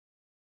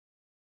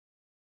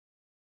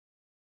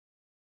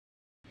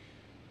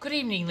Good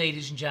evening,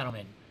 ladies and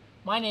gentlemen.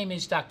 My name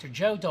is Dr.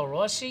 Joe Del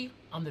Rossi.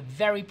 I'm the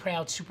very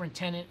proud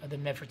superintendent of the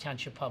Medford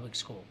Township Public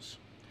Schools.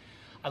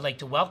 I'd like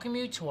to welcome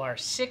you to our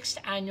 6th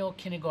annual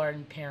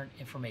Kindergarten Parent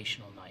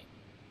Informational Night.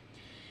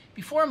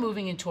 Before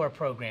moving into our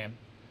program,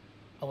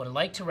 I would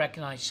like to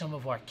recognize some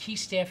of our key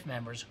staff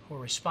members who are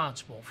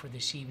responsible for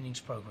this evening's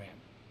program.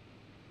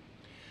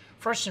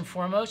 First and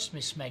foremost,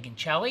 Miss Megan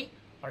Celli,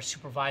 our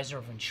supervisor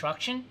of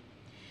instruction.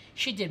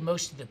 She did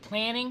most of the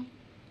planning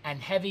and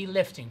heavy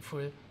lifting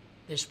for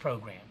this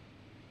program.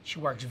 She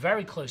works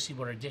very closely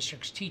with our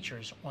district's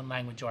teachers on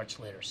language arts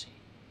literacy.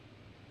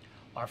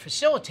 Our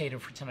facilitator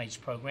for tonight's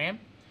program,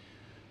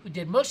 who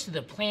did most of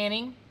the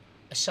planning,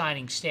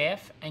 assigning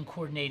staff, and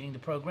coordinating the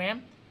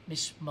program,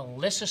 Miss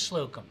Melissa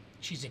Slocum.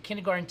 She's a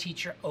kindergarten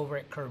teacher over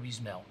at Kirby's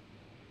Mill.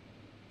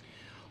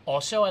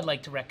 Also, I'd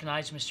like to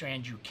recognize Mr.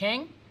 Andrew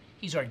King.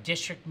 He's our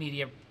district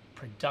media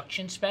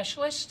production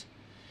specialist.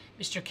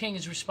 Mr. King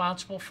is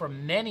responsible for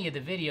many of the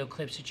video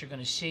clips that you're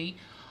going to see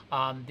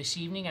this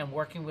evening and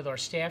working with our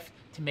staff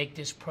to make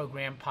this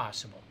program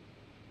possible.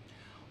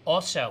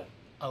 Also,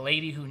 a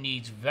lady who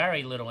needs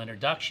very little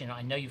introduction,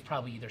 I know you've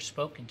probably either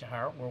spoken to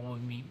her or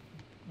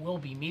we'll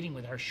be meeting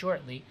with her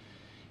shortly,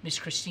 Miss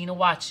Christina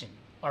Watson,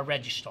 our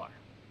registrar.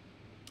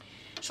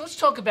 So let's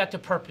talk about the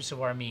purpose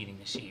of our meeting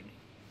this evening.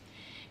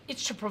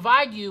 It's to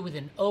provide you with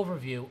an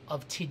overview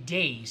of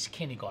today's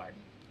kindergarten,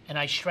 and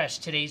I stress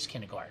today's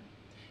kindergarten,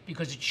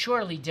 because it's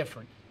surely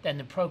different than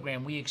the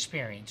program we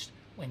experienced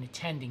when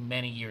attending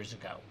many years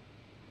ago.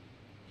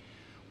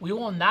 We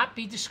will not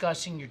be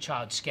discussing your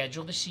child's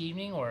schedule this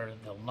evening or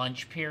the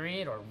lunch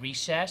period or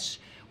recess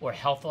or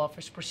health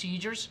office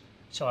procedures,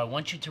 so I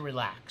want you to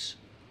relax.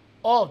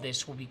 All of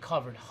this will be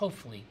covered,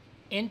 hopefully,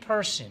 in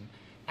person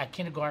at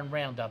Kindergarten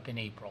Roundup in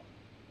April.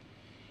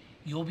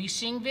 You'll be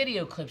seeing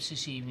video clips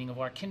this evening of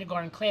our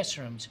kindergarten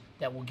classrooms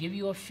that will give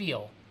you a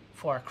feel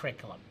for our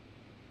curriculum.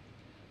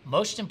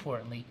 Most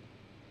importantly,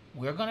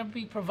 we're going to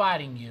be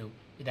providing you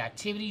with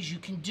activities you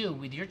can do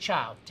with your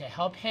child to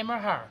help him or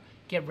her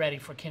get ready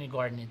for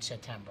kindergarten in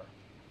September.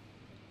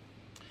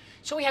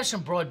 So we have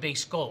some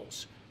broad-based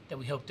goals that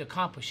we hope to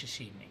accomplish this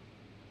evening.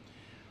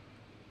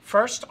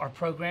 First, our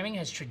programming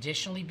has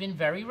traditionally been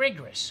very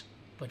rigorous,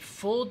 but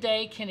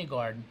full-day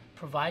kindergarten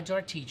provides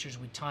our teachers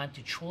with time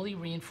to truly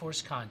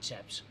reinforce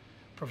concepts,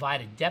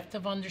 provide a depth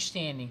of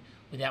understanding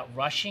without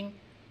rushing,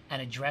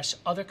 and address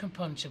other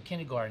components of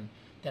kindergarten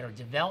that are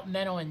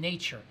developmental in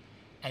nature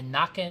and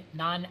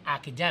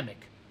non-academic,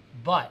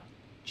 but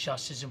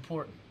just as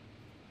important.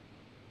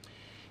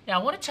 Now,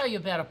 I want to tell you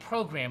about a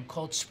program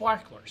called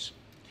Sparklers.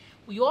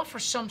 We offer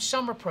some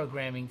summer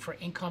programming for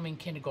incoming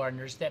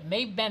kindergartners that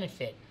may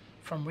benefit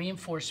from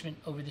reinforcement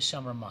over the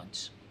summer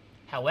months.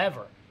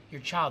 However,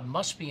 your child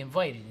must be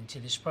invited into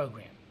this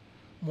program.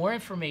 More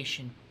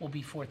information will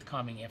be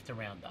forthcoming after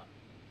Roundup.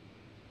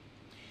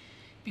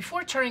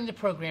 Before turning the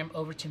program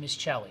over to Ms.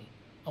 Celli,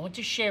 I want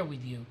to share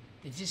with you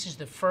that this is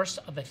the first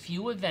of a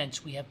few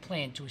events we have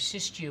planned to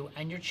assist you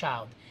and your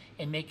child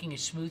in making a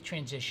smooth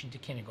transition to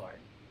kindergarten.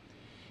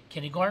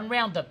 Kindergarten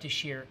Roundup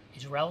this year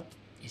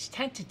is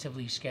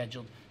tentatively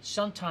scheduled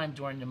sometime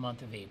during the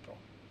month of April.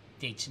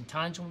 Dates and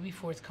times will be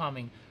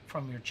forthcoming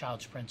from your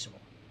child's principal.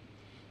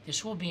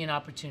 This will be an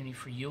opportunity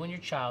for you and your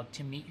child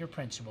to meet your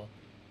principal,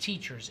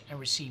 teachers, and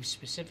receive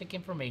specific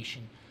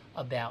information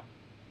about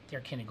their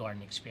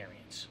kindergarten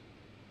experience.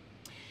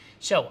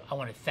 So, I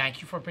want to thank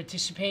you for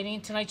participating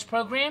in tonight's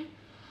program.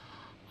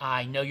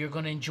 I know you're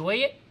going to enjoy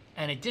it,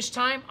 and at this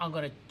time, I'm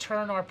going to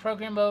turn our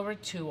program over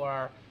to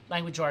our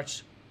Language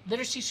Arts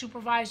Literacy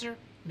Supervisor,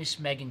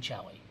 Miss Megan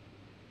Celli.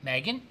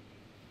 Megan?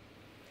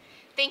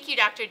 Thank you,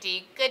 Dr.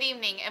 D. Good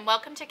evening, and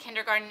welcome to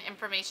Kindergarten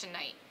Information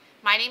Night.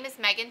 My name is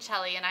Megan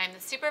Celli, and I am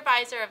the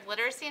Supervisor of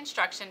Literacy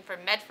Instruction for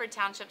Medford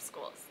Township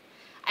Schools.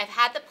 I've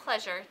had the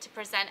pleasure to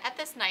present at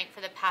this night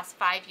for the past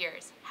 5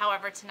 years.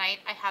 However, tonight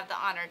I have the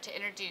honor to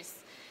introduce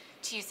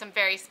to you some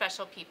very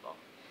special people.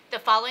 The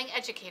following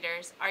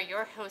educators are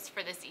your hosts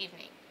for this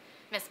evening: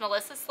 Miss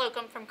Melissa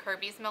Slocum from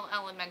Kirby's Mill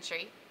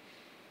Elementary,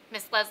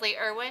 Miss Leslie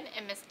Irwin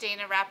and Miss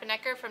Dana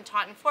Rappanecker from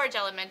Taunton Forge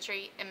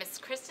Elementary, and Miss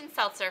Kristen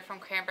Seltzer from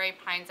Cranberry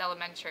Pines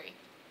Elementary.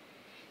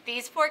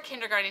 These 4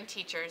 kindergarten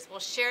teachers will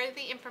share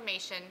the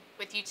information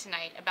with you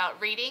tonight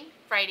about reading,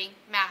 writing,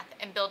 math,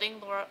 and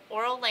building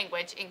oral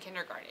language in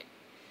kindergarten.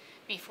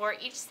 Before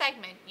each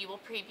segment, you will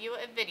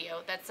preview a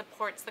video that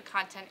supports the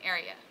content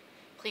area.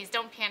 Please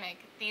don't panic.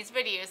 These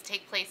videos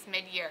take place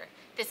mid-year.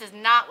 This is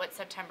not what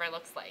September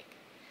looks like.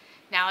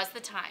 Now is the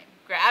time.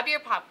 Grab your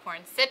popcorn,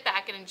 sit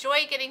back, and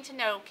enjoy getting to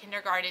know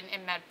kindergarten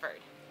in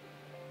Medford.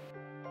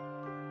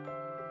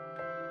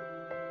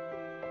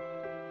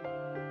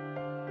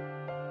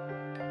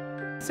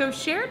 So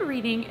shared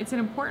reading, it's an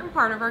important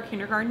part of our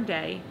kindergarten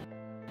day,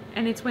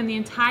 and it's when the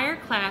entire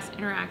class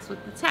interacts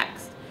with the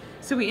text.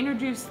 So we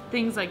introduce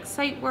things like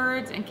sight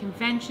words and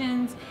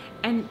conventions,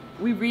 and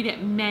we read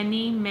it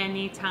many,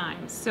 many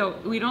times. So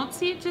we don't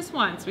see it just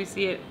once, we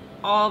see it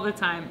all the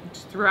time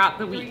throughout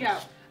the week. Here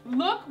we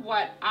go. Look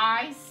what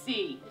I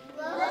see.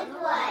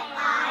 Look what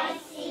I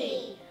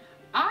see.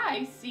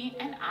 I see see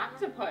an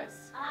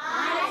octopus.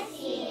 I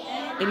see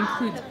an It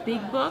includes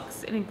big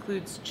books, it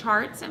includes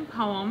charts and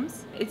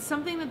poems. It's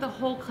something that the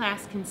whole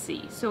class can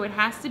see, so it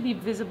has to be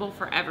visible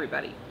for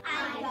everybody.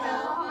 I go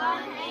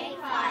on a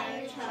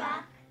fire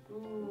truck.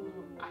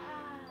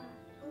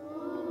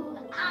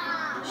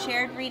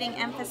 Shared reading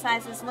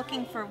emphasizes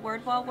looking for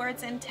word wall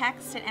words in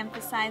text. It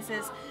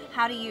emphasizes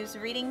how to use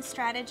reading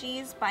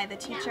strategies by the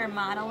teacher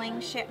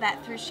modeling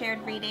that through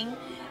shared reading.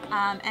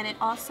 And it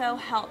also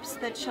helps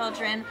the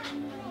children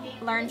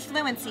learn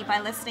fluency by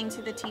listening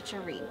to the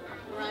teacher read.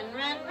 Run,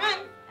 run, run,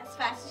 as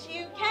fast as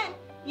you can.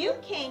 You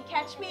can't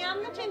catch me,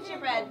 I'm the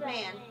gingerbread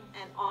man.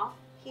 And off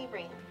he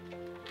ran.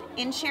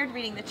 In shared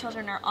reading, the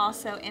children are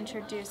also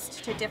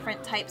introduced to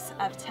different types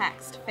of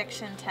text,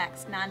 fiction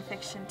text,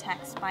 nonfiction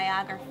text,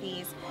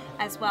 biographies,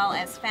 as well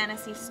as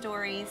fantasy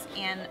stories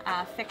and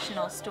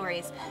fictional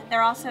stories.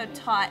 They're also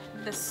taught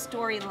the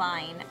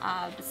storyline,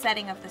 the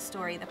setting of the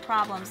story, the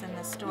problems in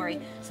the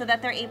story, so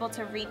that they're able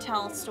to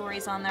retell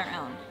stories on their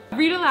own.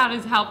 Read aloud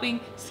is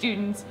helping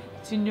students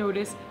to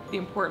notice the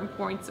important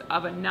points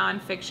of a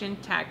nonfiction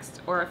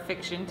text or a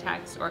fiction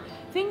text, or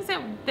things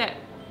that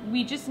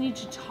we just need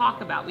to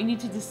talk about, we need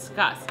to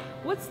discuss.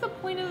 What's the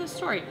point of the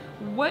story?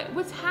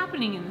 What's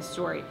happening in the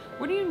story?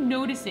 What are you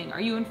noticing?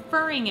 Are you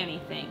inferring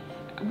anything?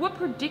 What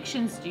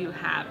predictions do you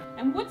have?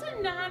 And what's a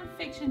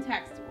nonfiction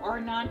text or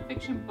a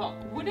nonfiction book?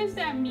 What does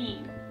that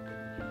mean?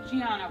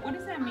 Gianna, what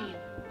does that mean?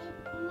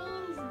 It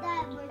means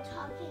that we're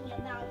talking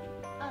about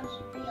a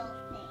real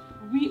thing.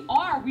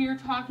 We are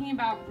talking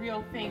about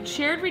real things.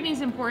 Shared reading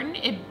is important.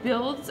 It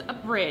builds a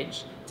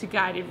bridge to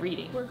guided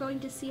reading. We're going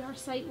to see our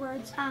sight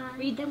words.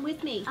 Read them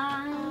with me.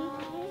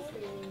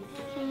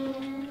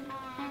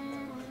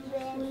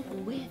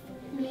 With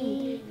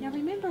me. Now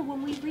remember,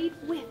 when we read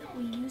with,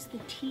 we use the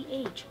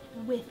TH,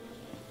 with,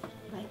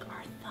 like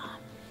our thumb.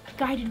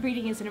 Guided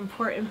reading is an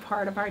important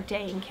part of our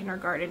day in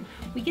kindergarten.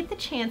 We get the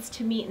chance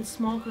to meet in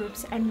small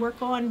groups and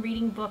work on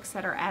reading books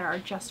that are at our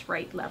just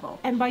right level.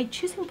 And by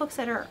choosing books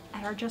that are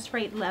at our just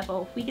right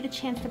level, we get a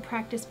chance to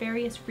practice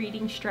various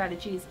reading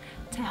strategies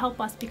to help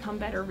us become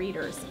better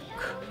readers.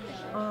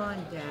 Come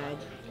on, Dad.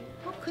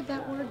 What could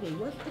that word be?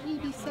 What could he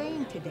be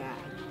saying to Dad?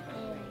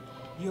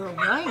 You're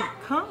right.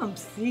 Come,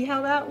 see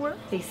how that works?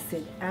 They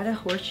sit at a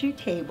horseshoe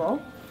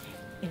table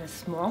in a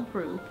small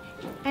group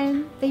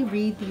and they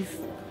read these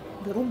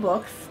little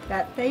books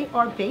that they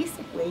are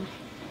basically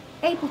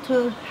able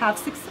to have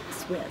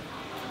success with.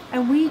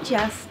 And we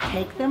just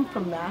take them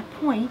from that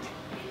point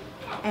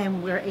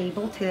and we're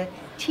able to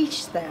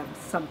teach them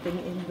something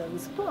in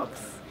those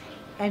books.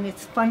 And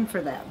it's fun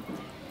for them.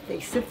 They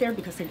sit there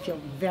because they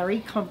feel very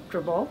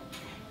comfortable,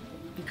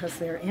 because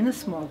they're in a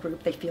small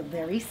group, they feel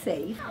very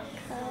safe.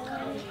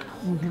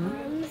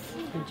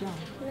 Good job.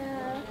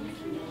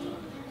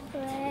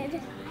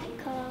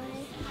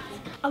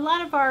 A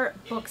lot of our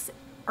books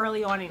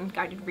early on in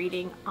guided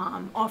reading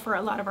offer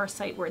a lot of our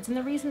sight words, and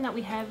the reason that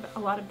we have a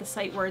lot of the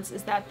sight words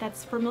is that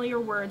that's familiar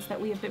words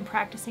that we have been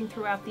practicing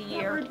throughout the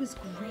year. That word was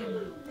grandma.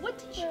 What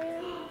did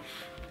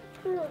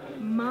you?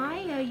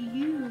 Maya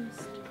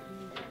used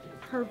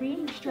her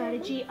reading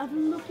strategy of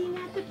looking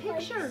at the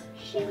picture.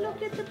 She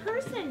looked at the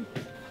person.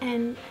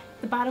 And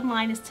the bottom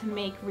line is to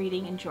make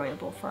reading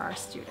enjoyable for our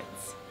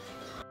students.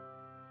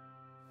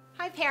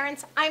 Hi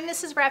parents, I'm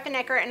Mrs.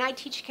 Raffenecker and I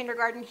teach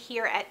kindergarten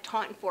here at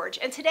Taunton Forge.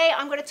 And today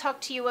I'm going to talk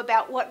to you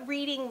about what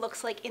reading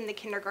looks like in the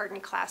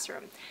kindergarten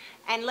classroom.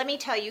 And let me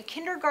tell you,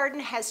 kindergarten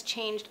has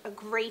changed a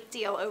great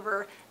deal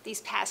over these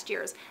past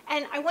years.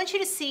 And I want you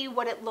to see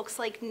what it looks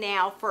like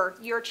now for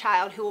your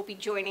child who will be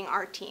joining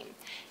our team.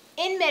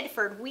 In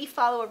Medford, we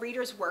follow a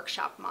Reader's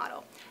Workshop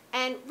model.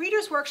 And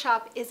Reader's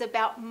Workshop is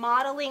about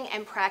modeling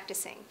and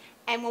practicing.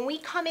 And when we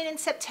come in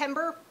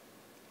September,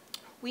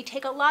 we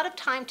take a lot of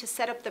time to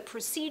set up the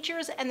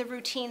procedures and the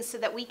routines so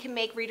that we can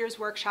make Reader's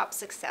Workshop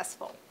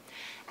successful.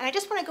 And I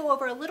just want to go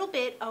over a little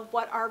bit of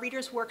what our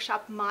Reader's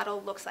Workshop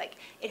model looks like.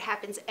 It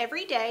happens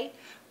every day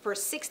for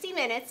 60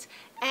 minutes,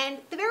 and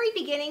at the very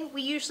beginning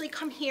we usually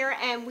come here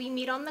and we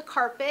meet on the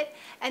carpet,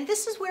 and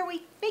this is where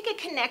we make a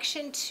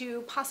connection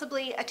to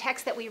possibly a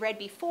text that we read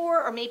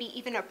before, or maybe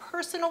even a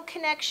personal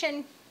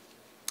connection.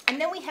 And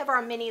then we have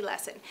our mini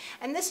lesson.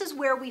 And this is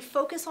where we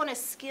focus on a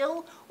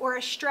skill or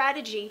a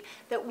strategy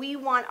that we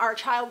want our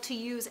child to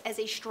use as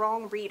a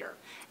strong reader.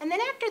 And then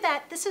after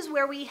that, this is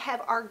where we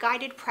have our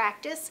guided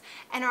practice,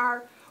 and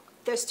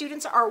the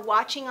students are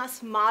watching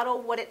us model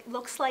what it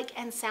looks like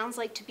and sounds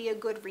like to be a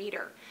good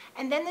reader.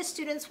 And then the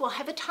students will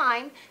have a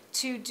time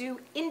to do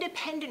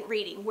independent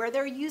reading, where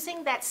they're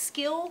using that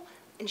skill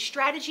and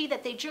strategy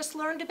that they just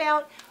learned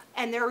about,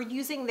 and they're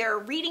using their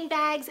reading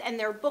bags and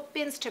their book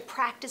bins to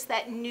practice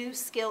that new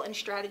skill and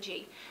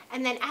strategy.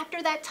 And then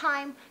after that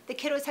time, the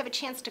kiddos have a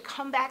chance to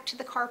come back to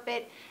the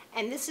carpet,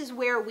 and this is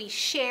where we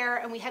share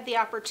and we have the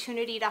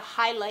opportunity to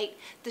highlight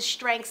the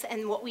strengths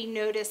and what we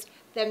noticed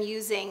them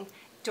using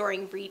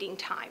during reading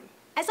time.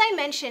 As I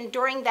mentioned,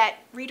 during that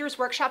Reader's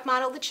Workshop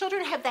model, the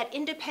children have that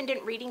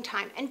independent reading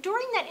time. And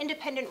during that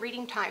independent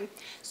reading time,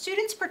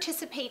 students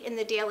participate in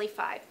the Daily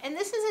Five. And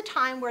this is a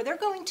time where they're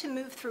going to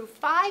move through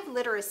 5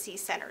 literacy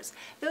centers.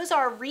 Those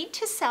are read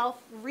to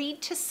self,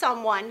 read to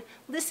someone,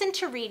 listen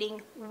to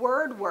reading,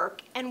 word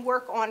work, and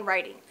work on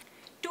writing.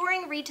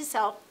 During Read to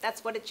Self,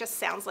 that's what it just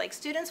sounds like.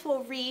 Students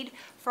will read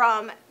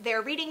from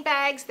their reading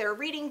bags, their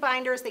reading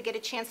binders. They get a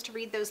chance to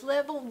read those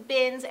little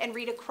bins and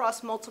read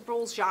across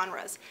multiple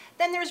genres.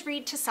 Then there's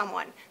Read to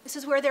Someone. This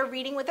is where they're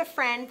reading with a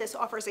friend. This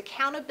offers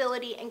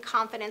accountability and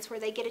confidence where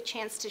they get a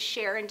chance to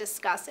share and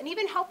discuss and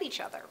even help each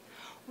other.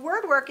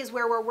 Word work is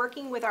where we're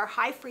working with our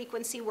high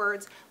frequency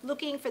words,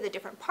 looking for the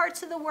different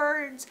parts of the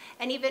words,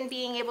 and even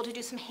being able to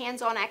do some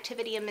hands-on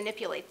activity and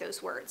manipulate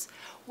those words.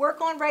 Work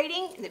on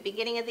writing, in the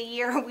beginning of the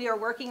year, we are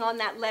working on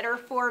that letter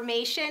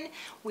formation.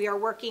 We are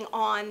working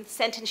on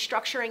sentence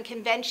structure and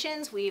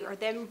conventions. We are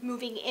then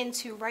moving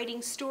into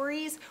writing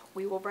stories.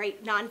 We will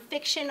write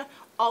nonfiction,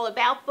 all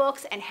about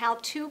books and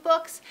how-to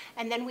books,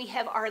 and then we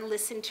have our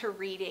listen to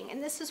reading.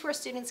 And this is where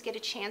students get a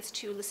chance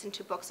to listen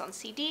to books on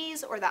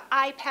CDs or the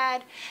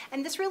iPad,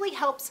 and this really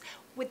helps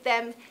with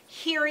them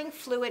hearing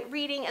fluent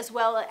reading as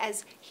well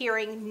as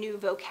hearing new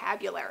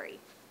vocabulary.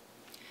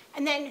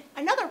 And then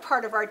another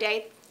part of our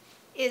day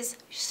is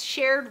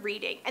shared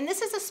reading. And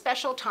this is a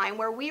special time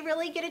where we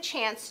really get a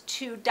chance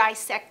to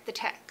dissect the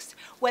text,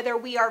 whether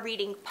we are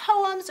reading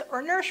poems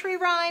or nursery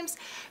rhymes,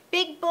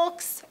 big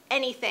books,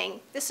 anything.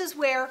 This is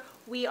where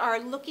we are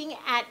looking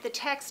at the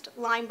text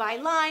line by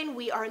line.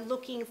 We are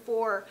looking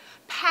for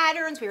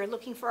patterns. We are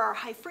looking for our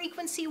high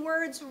frequency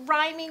words,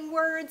 rhyming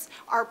words,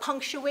 our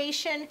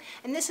punctuation.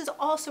 And this is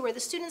also where the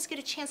students get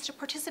a chance to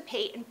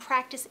participate and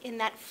practice in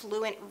that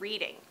fluent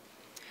reading.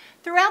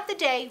 Throughout the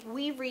day,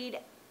 we read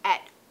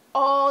at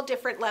all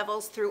different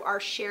levels through our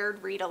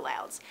shared read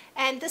alouds.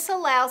 And this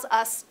allows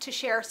us to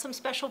share some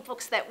special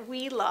books that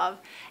we love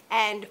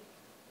and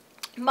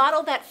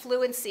model that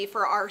fluency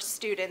for our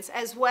students,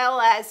 as well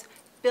as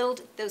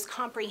build those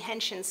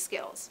comprehension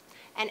skills.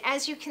 And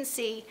as you can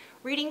see,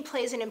 reading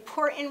plays an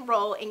important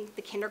role in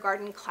the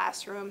kindergarten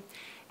classroom,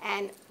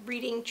 and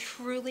reading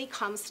truly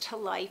comes to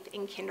life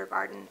in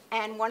kindergarten.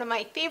 And one of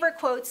my favorite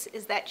quotes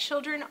is that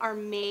children are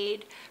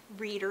made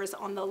readers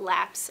on the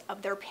laps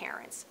of their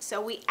parents. So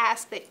we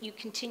ask that you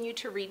continue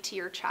to read to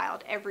your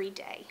child every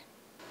day.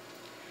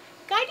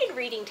 Guided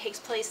reading takes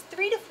place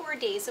 3 to 4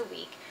 days a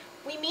week.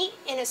 We meet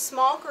in a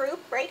small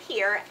group right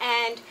here,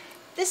 and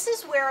this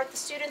is where the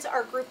students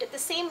are grouped at the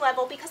same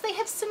level because they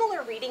have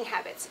similar reading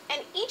habits.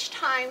 And each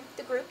time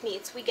the group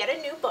meets, we get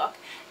a new book,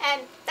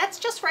 and that's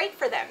just right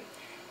for them.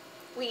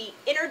 We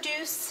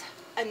introduce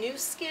a new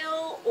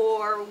skill,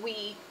 or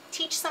we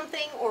teach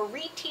something or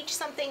reteach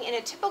something in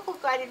a typical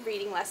guided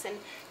reading lesson.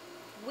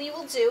 We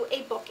will do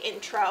a book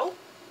intro.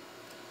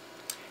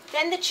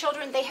 Then the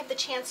children, they have the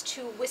chance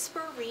to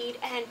whisper read,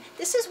 and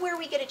this is where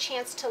we get a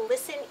chance to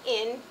listen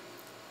in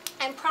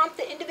and prompt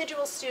the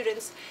individual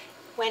students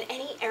when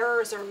any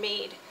errors are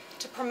made,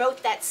 to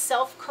promote that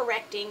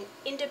self-correcting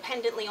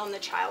independently on the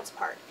child's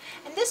part.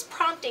 And this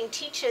prompting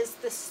teaches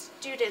the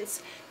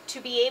students to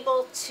be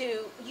able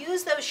to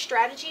use those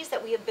strategies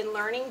that we have been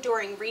learning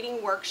during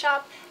reading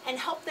workshop and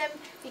help them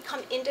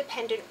become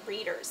independent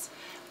readers.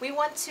 We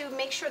want to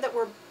make sure that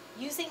we're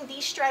using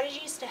these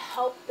strategies to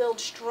help build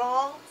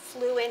strong,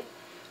 fluent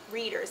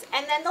readers.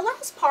 And then the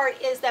last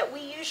part is that we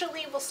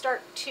usually will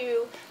start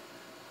to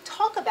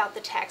talk about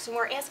the text, and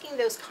we're asking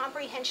those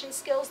comprehension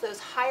skills, those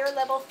higher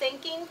level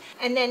thinking.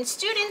 And then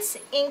students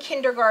in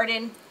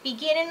kindergarten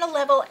begin in a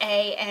level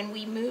A and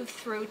we move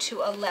through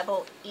to a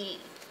level E.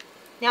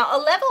 Now, a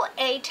level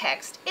A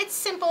text, it's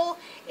simple,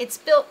 it's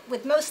built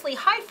with mostly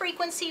high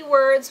frequency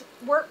words.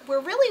 We're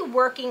really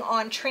working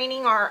on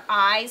training our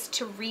eyes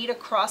to read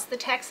across the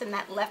text in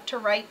that left to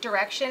right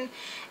direction.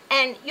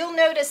 And you'll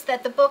notice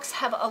that the books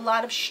have a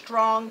lot of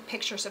strong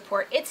picture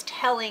support. It's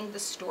telling the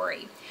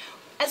story.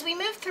 As we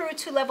move through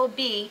to level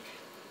B,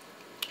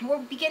 we'll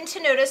begin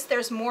to notice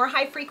there's more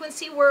high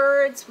frequency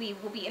words. We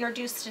will be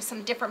introduced to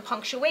some different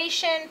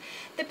punctuation.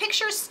 The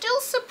pictures still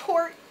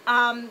support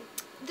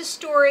the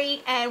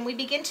story, and we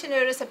begin to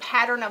notice a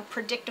pattern of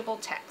predictable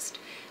text.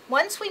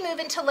 Once we move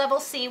into level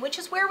C, which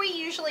is where we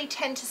usually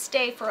tend to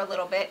stay for a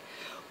little bit,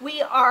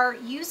 we are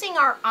using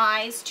our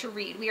eyes to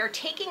read. We are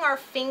taking our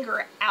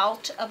finger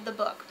out of the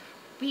book.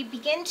 We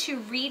begin to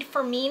read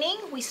for meaning.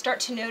 We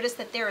start to notice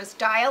that there is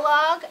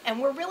dialogue,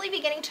 and we're really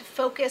beginning to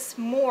focus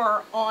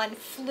more on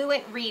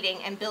fluent reading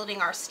and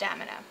building our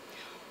stamina.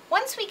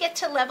 Once we get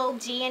to level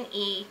D and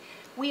E,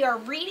 we are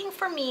reading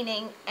for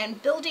meaning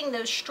and building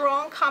those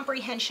strong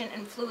comprehension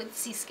and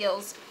fluency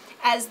skills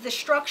as the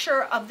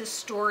structure of the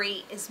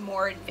story is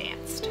more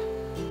advanced.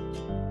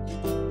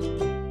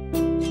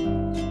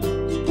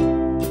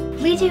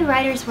 We do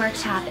Writer's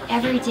Workshop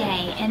every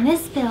day, and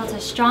this builds a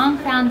strong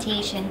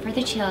foundation for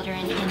the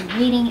children in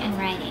reading and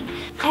writing.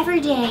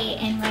 Every day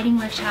in Writing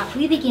Workshop,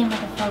 we begin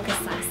with a focus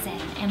lesson,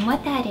 and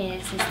what that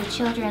is the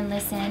children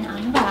listen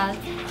on the rug,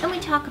 and we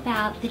talk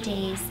about the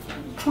day's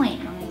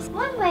points.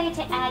 One way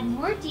to add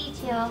more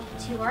detail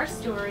to our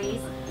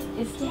stories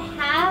is to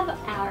have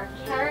our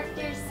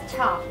characters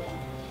talk.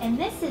 And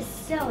this is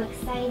so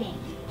exciting.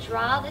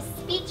 Draw the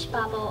speech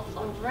bubble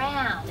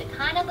around. It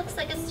kind of looks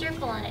like a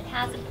circle and it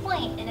has a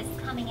point and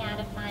it's coming out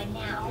of my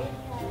mouth.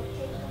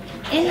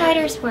 In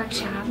Writer's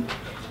Workshop,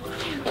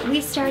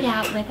 we start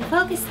out with a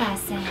focus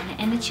lesson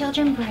and the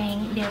children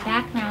bring their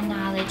background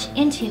knowledge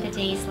into the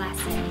day's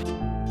lesson.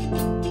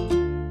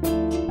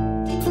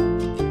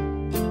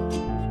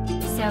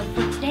 So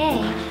for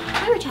today,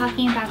 we were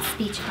talking about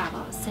speech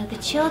bubbles. So the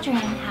children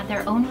have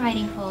their own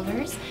writing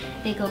folders,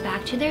 they go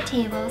back to their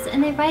tables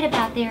and they write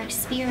about their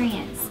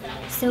experience.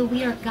 So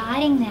we are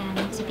guiding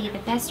them to be the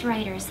best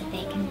writers that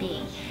they can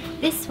be.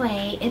 This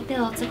way, it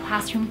builds a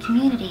classroom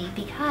community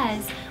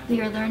because we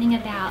are learning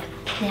about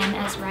them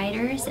as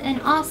writers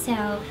and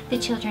also the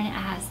children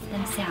as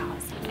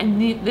themselves.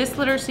 And this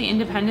literacy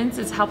independence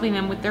is helping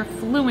them with their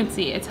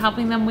fluency, it's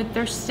helping them with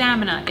their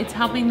stamina, it's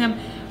helping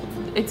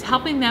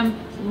them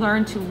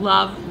learn to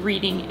love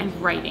reading and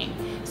writing.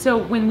 So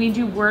when we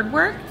do word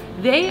work,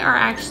 they are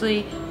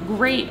actually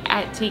great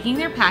at taking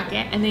their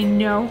packet and they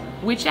know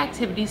which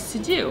activities to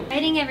do.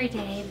 Writing every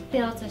day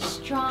builds a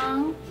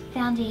strong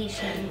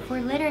foundation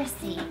for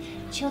literacy.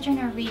 Children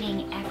are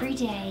reading every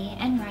day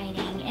and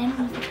writing,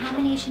 and the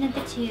combination of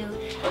the two,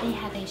 they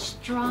have a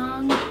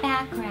strong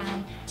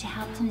background to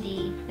help them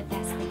be the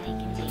best that they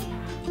can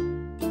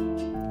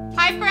be.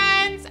 Hi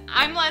friends,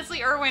 I'm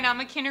Leslie Irwin.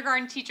 I'm a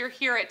kindergarten teacher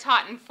here at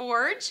Taunton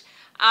Forge.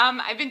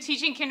 I've been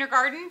teaching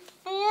kindergarten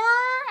for,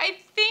 I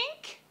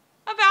think,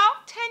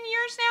 about 10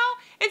 years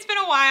now. It's been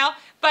a while,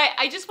 but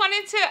I just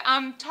wanted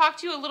to talk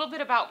to you a little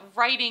bit about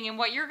writing and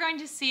what you're going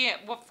to see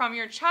from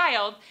your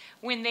child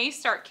when they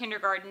start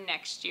kindergarten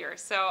next year.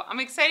 So I'm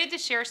excited to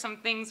share some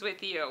things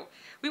with you.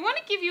 We want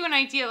to give you an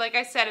idea, like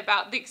I said,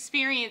 about the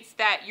experience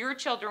that your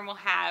children will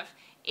have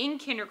in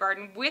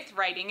kindergarten with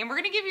writing, and we're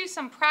going to give you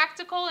some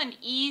practical and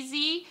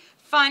easy,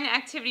 fun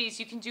activities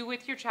you can do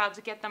with your child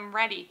to get them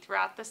ready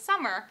throughout the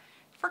summer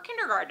for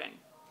kindergarten.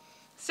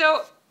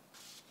 So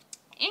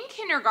in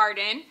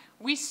kindergarten,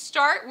 we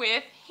start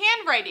with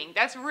handwriting.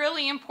 That's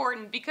really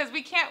important because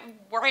we can't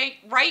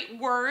write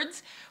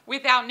words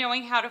without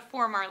knowing how to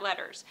form our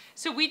letters.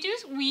 So we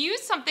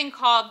use something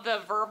called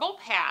the verbal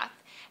path,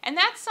 and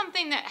that's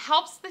something that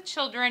helps the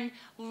children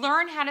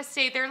learn how to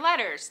say their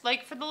letters.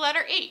 Like for the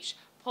letter H,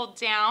 pull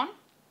down,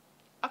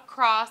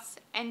 across,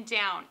 and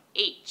down,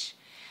 H.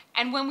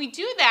 And when we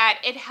do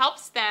that, it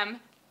helps them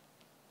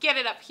get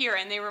it up here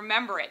and they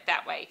remember it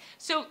that way.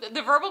 So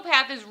the verbal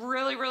path is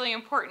really, really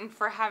important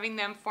for having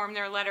them form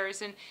their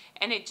letters, and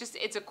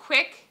it's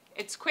quick,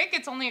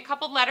 it's only a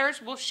couple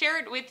letters. We'll share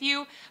it with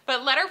you,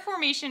 but letter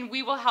formation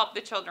we will help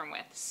the children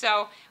with.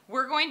 So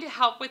we're going to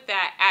help with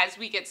that as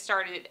we get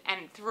started,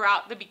 and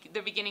throughout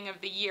the beginning of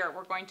the year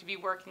we're going to be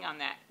working on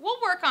that. We'll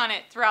work on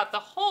it throughout the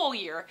whole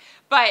year,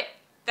 but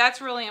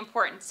that's really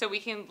important so we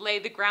can lay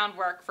the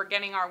groundwork for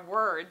getting our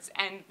words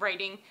and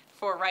writing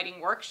for Writing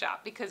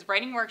Workshop, because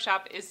Writing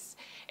Workshop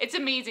it's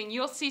amazing.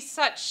 You'll see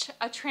such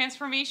a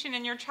transformation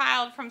in your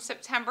child from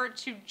September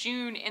to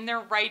June in their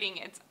writing.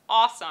 It's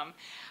awesome.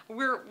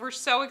 We're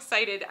so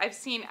excited. I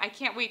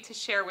can't wait to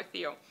share with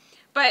you.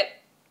 But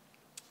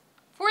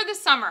for the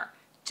summer,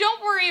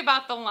 don't worry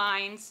about the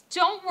lines.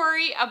 Don't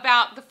worry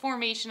about the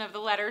formation of the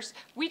letters.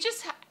 We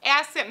just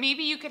ask that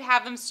maybe you could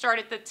have them start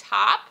at the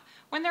top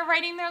when they're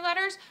writing their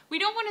letters. We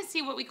don't want to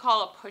see what we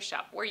call a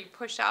push-up, where you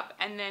push up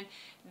and then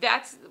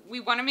we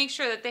want to make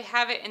sure that they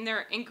have it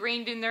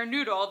ingrained in their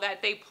noodle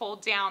that they pull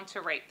down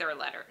to write their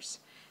letters.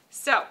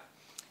 So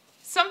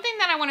something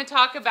that I want to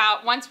talk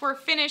about once we're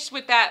finished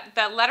with that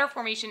letter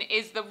formation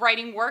is the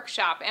Writing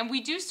Workshop. And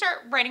we do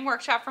start Writing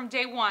Workshop from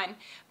day one,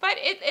 but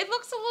it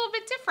looks a little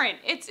bit different.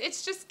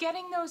 It's just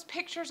getting those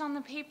pictures on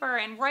the paper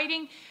and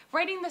writing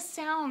the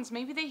sounds.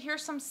 Maybe they hear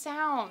some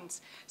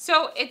sounds.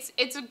 So it's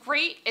a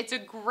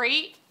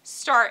great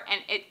start,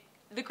 and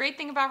the great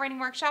thing about Writing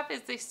Workshop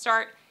is they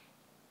start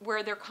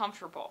where they're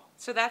comfortable.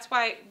 So that's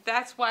why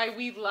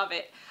we love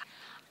it.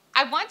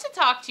 I want to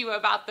talk to you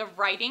about the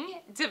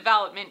writing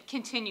development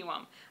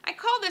continuum. I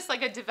call this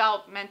like a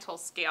developmental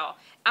scale.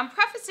 I'm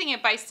prefacing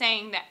it by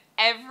saying that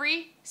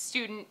every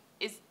student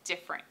is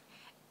different.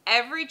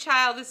 Every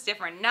child is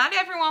different. Not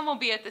everyone will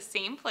be at the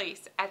same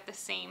place at the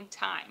same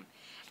time.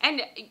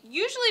 And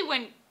usually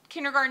when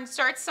kindergarten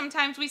starts,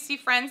 sometimes we see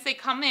friends, they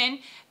come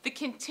in,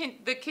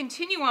 the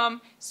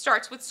continuum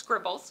starts with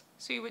scribbles.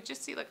 So you would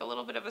just see like a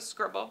little bit of a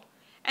scribble.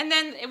 And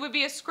then it would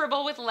be a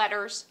scribble with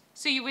letters.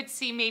 So you would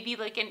see maybe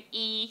like an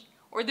E,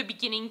 or the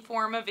beginning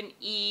form of an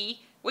E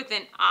with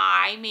an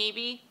I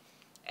maybe.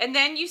 And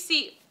then you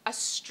see a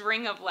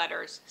string of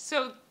letters.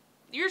 So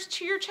your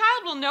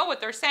child will know what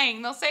they're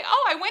saying. They'll say,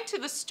 oh, I went to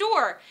the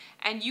store.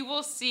 And you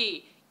will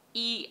see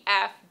E,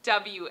 F,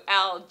 W,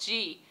 L,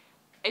 G.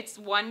 It's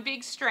one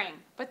big string,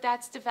 but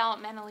that's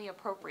developmentally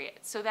appropriate.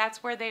 So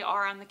that's where they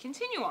are on the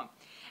continuum.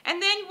 And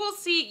then we'll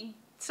see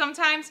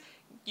sometimes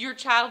your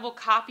child will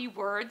copy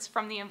words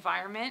from the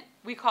environment.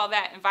 We call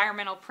that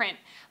environmental print.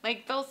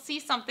 Like they'll see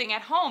something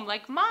at home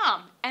like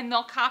mom, and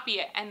they'll copy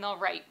it and they'll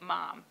write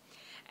mom.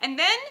 And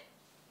then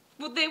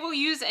they will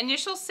use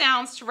initial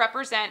sounds to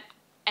represent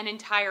an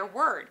entire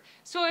word.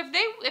 So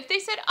if they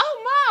said,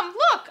 "Oh, Mom,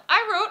 look,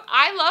 I wrote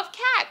I love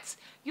cats,"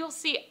 you'll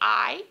see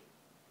I,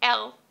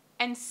 L,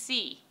 and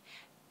C.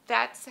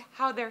 That's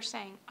how they're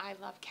saying I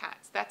love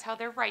cats. That's how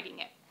they're writing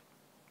it.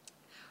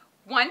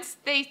 Once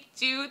they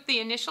do the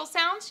initial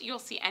sounds, you'll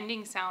see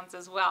ending sounds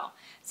as well.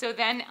 So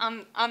then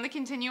on the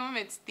continuum,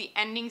 it's the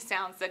ending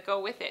sounds that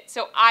go with it.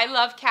 So I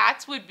love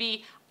cats would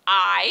be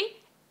I,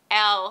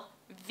 L,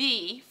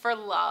 V for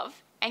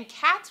love, and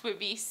cats would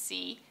be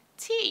C,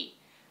 T.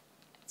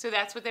 So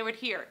that's what they would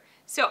hear.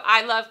 So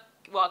I love,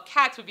 well,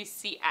 cats would be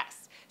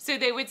CS. So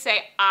they would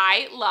say,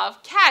 I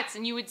love cats,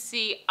 and you would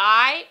see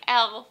I,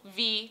 L,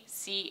 V,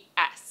 C,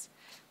 S.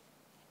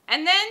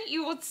 And then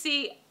you would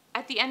see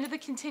at the end of the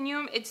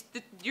continuum, it's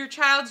your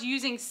child's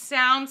using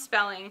sound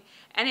spelling,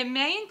 and it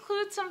may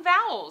include some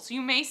vowels.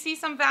 You may see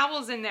some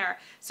vowels in there.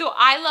 So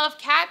I love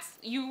cats,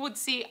 you would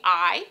see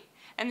I,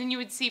 and then you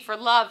would see for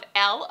love,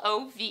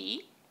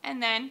 L-O-V,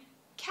 and then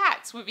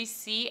cats would be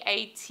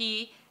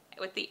C-A-T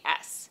with the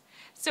S.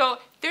 So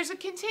there's a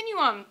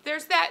continuum.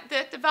 There's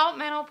the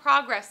developmental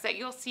progress that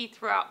you'll see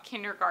throughout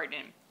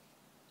kindergarten.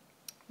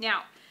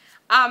 Now,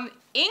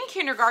 in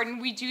kindergarten,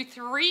 we do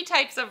 3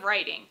 types of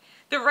writing.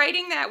 The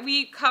writing that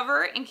we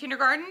cover in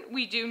kindergarten,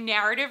 we do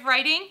narrative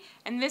writing,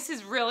 and this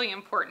is really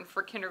important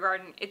for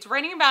kindergarten. It's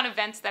writing about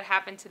events that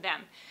happen to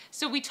them.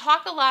 So we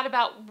talk a lot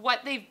about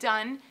what they've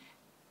done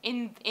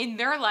in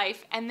their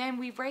life, and then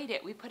we write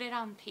it. We put it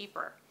on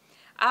paper.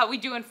 We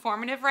do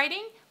informative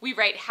writing. We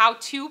write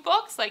how-to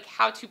books, like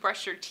how to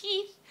brush your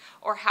teeth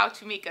or how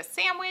to make a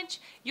sandwich.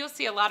 You'll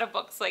see a lot of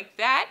books like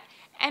that.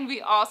 And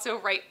we also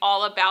write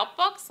all about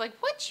books, like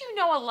what do you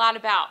know a lot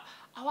about?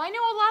 Oh, I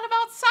know a lot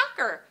about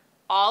soccer.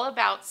 All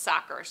about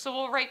soccer. So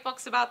we'll write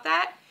books about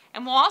that.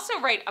 And we'll also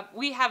write,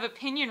 we have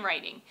opinion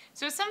writing.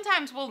 So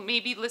sometimes we'll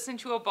maybe listen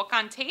to a book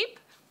on tape,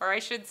 or I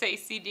should say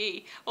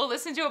CD. We'll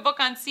listen to a book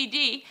on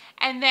CD,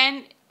 and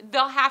then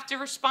they'll have to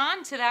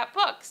respond to that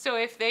book. So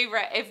if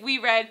we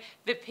read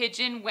The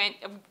Pigeon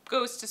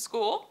Goes to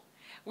School,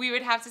 we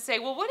would have to say,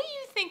 well, what do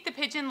you think the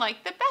pigeon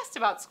liked the best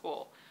about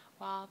school?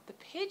 Well, the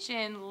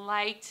pigeon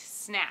liked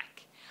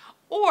snack.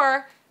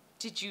 Or,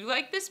 did you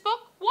like this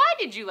book? Why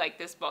did you like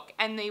this book?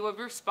 And they would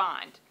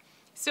respond.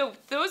 So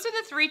those are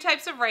the 3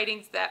 types of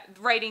writing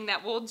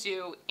that we'll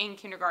do in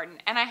kindergarten.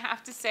 And I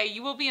have to say,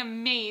 you will be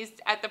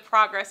amazed at the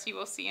progress you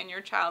will see in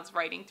your child's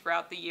writing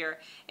throughout the year.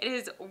 It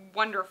is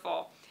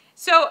wonderful.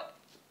 So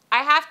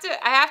I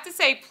have to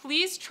say,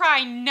 please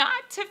try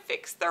not to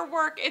fix their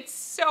work. It's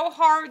so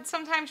hard.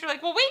 Sometimes you're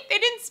like, well, wait, they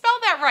didn't spell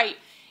that right.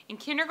 In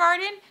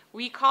kindergarten,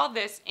 we call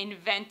this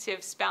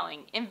inventive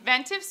spelling.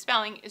 Inventive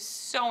spelling is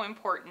so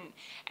important,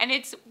 and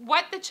it's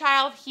what the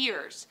child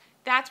hears.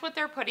 That's what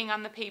they're putting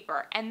on the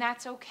paper, and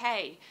that's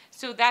okay.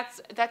 So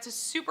that's a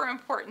super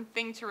important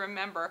thing to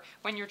remember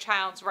when your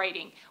child's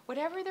writing.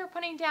 Whatever they're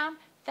putting down,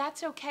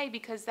 that's okay,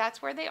 because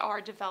that's where they are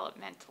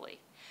developmentally.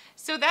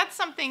 So that's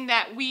something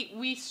that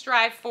we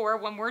strive for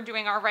when we're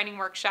doing our writing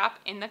workshop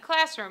in the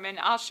classroom, and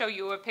I'll show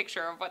you a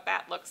picture of what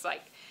that looks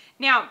like.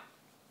 Now,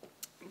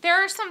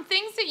 there are some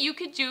things that you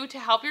could do to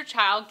help your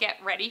child get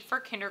ready for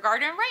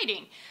kindergarten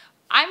writing.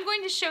 I'm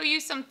going to show you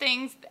some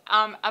things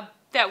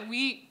that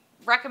we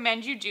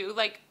recommend you do,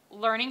 like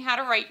learning how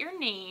to write your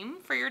name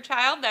for your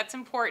child. That's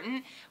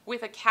important,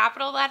 with a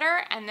capital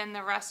letter, and then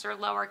the rest are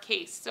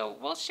lowercase. So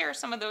we'll share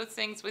some of those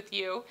things with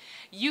you.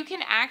 You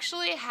can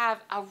actually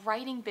have a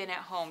writing bin at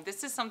home.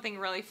 This is something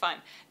really fun.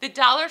 The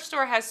dollar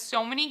store has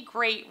so many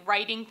great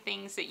writing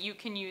things that you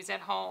can use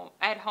at home.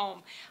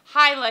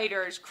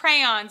 Highlighters,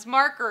 crayons,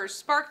 markers,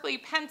 sparkly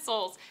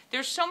pencils.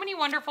 There's so many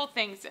wonderful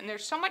things, and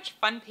there's so much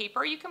fun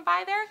paper you can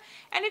buy there.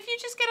 And if you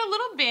just get a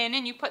little bin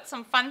and you put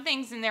some fun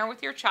things in there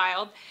with your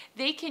child,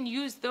 they can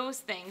use those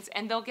things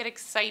and they'll get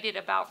excited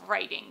about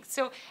writing.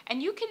 So,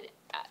 and you can,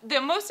 the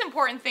most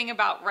important thing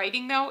about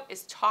writing though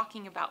is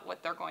talking about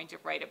what they're going to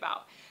write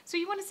about. So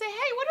you want to say,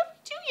 hey, what did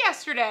we do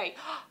yesterday?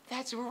 Oh,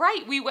 that's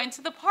right, we went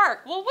to the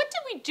park. Well, what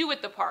did we do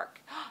at the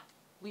park?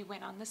 We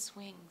went on the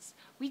swings.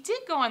 We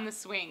did go on the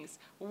swings.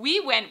 We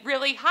went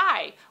really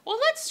high. Well,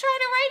 let's try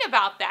to write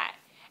about that.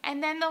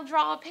 And then they'll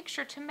draw a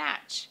picture to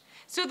match.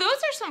 So those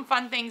are some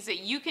fun things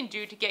that you can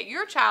do to get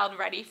your child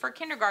ready for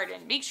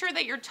kindergarten. Make sure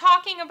that you're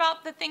talking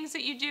about the things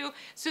that you do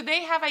so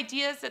they have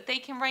ideas that they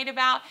can write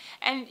about,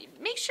 and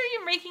make sure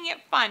you're making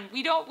it fun.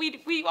 We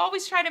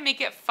always try to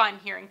make it fun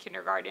here in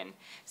kindergarten.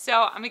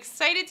 So I'm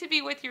excited to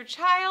be with your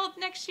child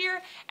next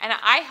year, and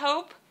I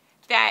hope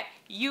that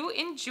you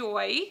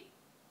enjoy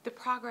the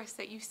progress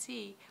that you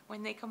see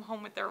when they come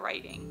home with their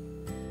writing.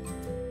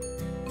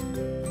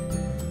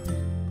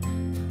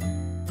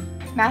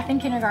 Math in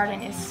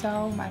kindergarten is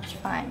so much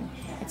fun.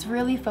 It's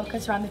really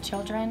focused around the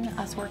children,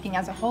 us working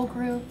as a whole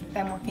group,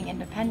 them working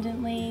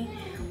independently.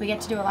 We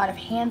get to do a lot of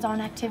hands-on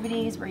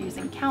activities. We're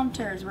using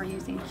counters, we're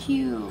using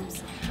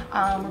cubes,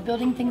 we're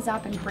building things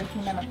up and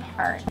breaking them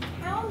apart.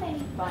 How many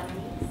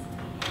bunnies?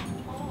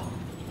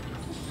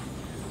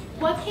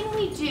 What can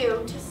we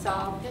do to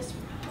solve this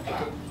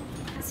problem?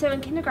 So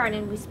in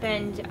kindergarten, we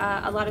spend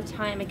a lot of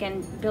time,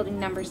 again, building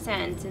number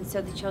sense, and so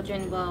the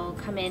children will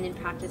come in and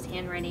practice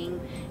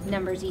handwriting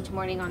numbers each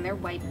morning on their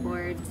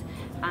whiteboards.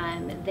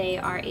 They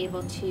are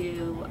able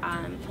to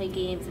play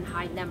games and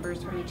hide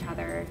numbers from each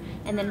other,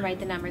 and then write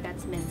the number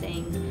that's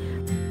missing.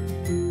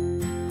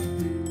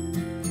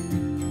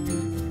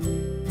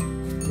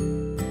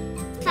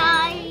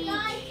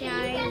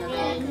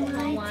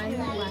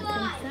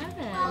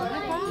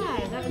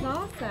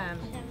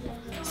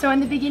 So in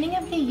the beginning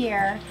of the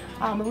year,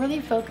 we're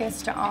really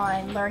focused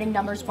on learning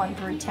numbers 1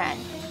 through 10,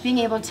 being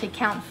able to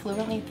count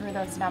fluently through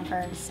those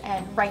numbers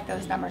and write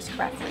those numbers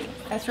correctly.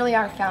 That's really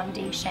our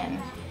foundation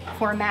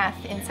for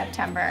math in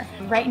September.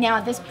 Right now,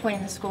 at this point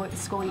in the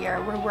school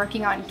year, we're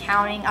working on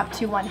counting up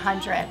to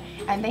 100,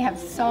 and they have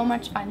so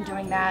much fun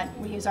doing that.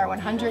 We use our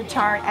 100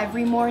 chart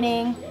every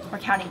morning. We're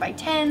counting by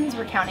 10s,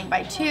 we're counting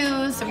by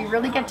 2s, so we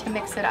really get to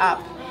mix it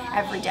up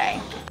every day.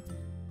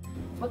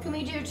 What can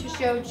we do to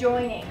show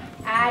joining?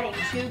 Adding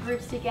 2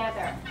 groups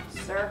together.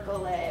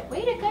 Circle it.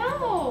 Way to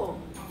go!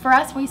 For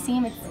us, we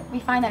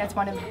find that it's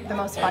one of the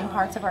most fun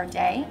parts of our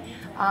day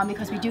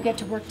because we do get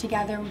to work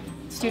together.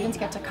 Students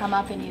get to come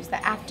up and use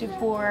the active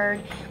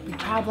board. We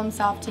problem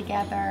solve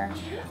together.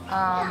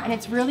 And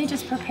it's really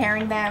just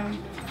preparing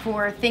them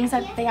for things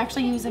that they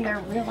actually use in their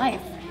real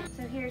life.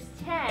 So here's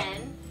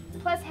 10,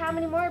 plus how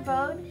many more,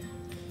 Bode?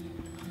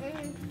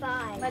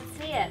 5. Let's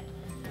see it.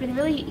 It's been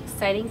really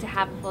exciting to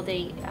have a full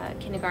day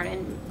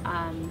kindergarten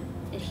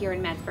here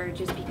in Medford,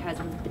 just because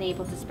I've been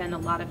able to spend a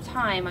lot of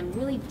time on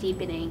really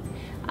deepening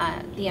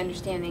the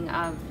understanding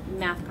of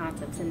math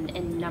concepts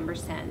and number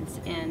sense,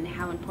 and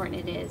how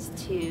important it is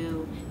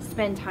to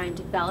spend time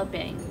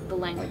developing the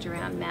language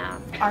around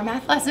math. Our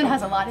math lesson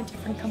has a lot of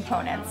different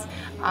components,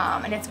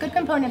 and it's good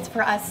components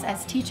for us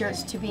as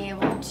teachers to be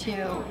able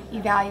to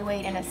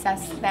evaluate and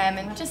assess them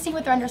and just see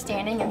what they're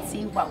understanding and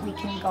see what we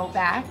can go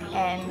back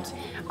and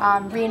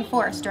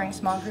reinforce during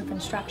small group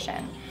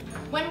instruction.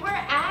 When we're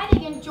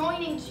adding and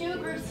joining 2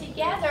 groups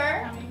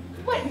together,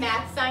 what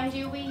math sign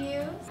do we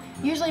use?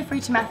 Usually for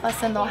each math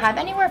lesson, they'll have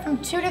anywhere from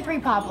 2 to 3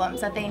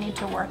 problems that they need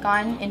to work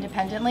on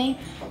independently.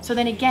 So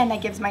then again,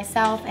 that gives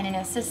myself and an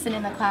assistant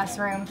in the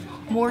classroom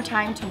more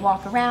time to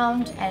walk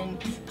around and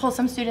pull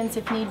some students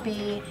if need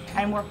be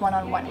and work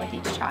one-on-one with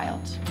each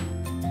child.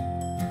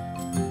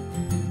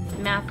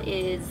 Math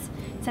is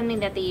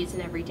something that they use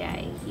in every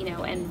day,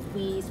 and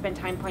we spend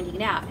time pointing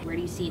it out. Where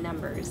do you see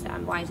numbers?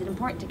 Why is it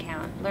important to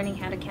count? Learning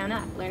how to count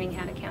up, learning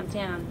how to count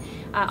down.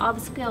 All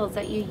the skills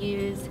that you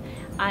use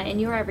in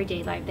your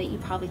everyday life that you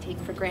probably take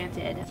for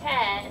granted.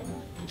 10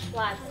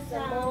 plus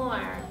some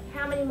more.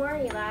 How many more,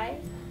 Eli?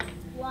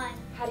 1.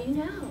 How do you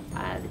know?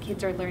 The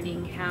kids are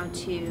learning how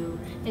to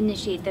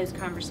initiate those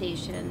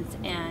conversations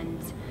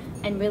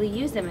and really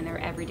use them in their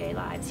everyday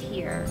lives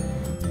here.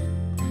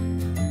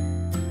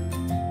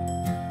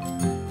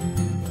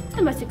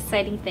 The most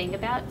exciting thing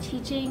about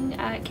teaching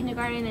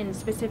kindergarten, and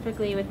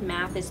specifically with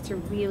math, is to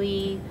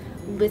really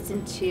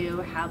listen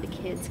to how the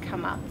kids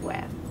come up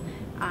with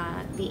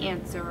the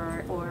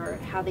answer or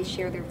how they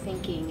share their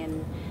thinking,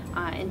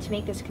 and to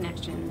make those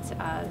connections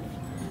of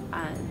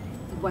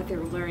what they're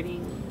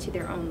learning to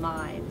their own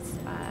lives.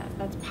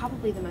 That's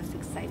probably the most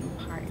exciting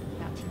part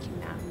about teaching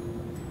math.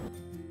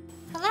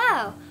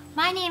 Hello,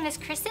 my name is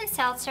Kristen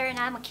Seltzer, and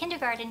I'm a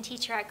kindergarten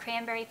teacher at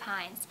Cranberry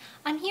Pines.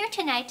 I'm here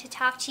tonight to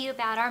talk to you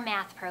about our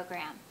math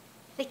program.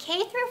 The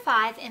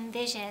K-5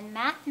 Envision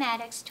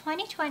Mathematics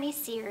 2020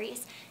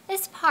 series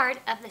is part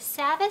of the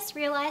Savvis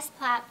Realize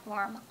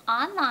platform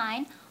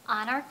online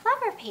on our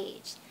Clever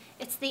page.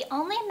 It's the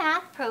only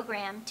math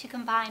program to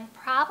combine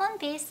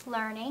problem-based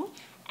learning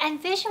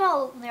and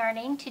visual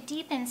learning to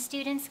deepen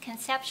students'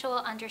 conceptual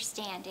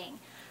understanding.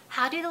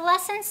 How do the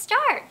lessons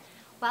start?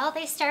 Well,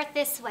 they start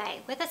this way,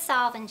 with a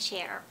solve and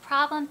share,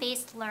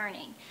 problem-based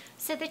learning.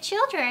 So the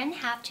children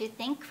have to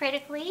think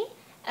critically,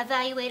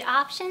 evaluate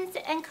options,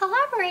 and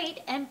collaborate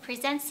and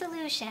present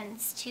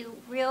solutions to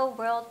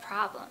real-world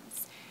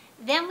problems.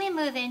 Then we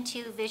move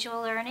into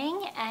visual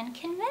learning and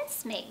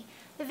Convince Me.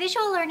 The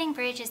visual learning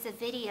bridge is a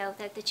video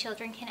that the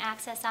children can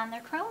access on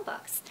their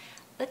Chromebooks.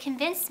 But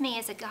Convince Me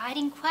is a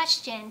guiding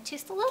question to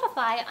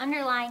solidify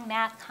underlying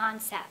math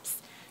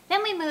concepts.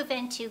 Then we move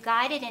into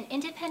guided and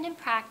independent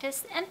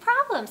practice and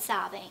problem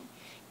solving.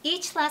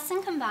 Each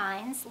lesson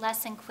combines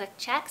lesson quick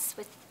checks,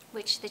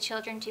 which the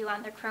children do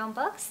on their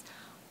Chromebooks,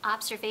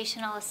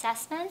 observational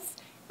assessments,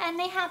 and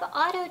they have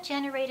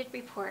auto-generated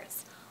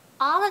reports.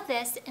 All of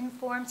this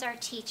informs our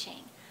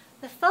teaching.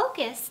 The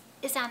focus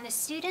is on the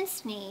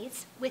students'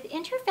 needs with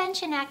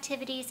intervention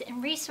activities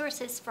and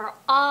resources for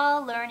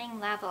all learning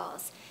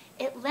levels.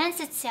 It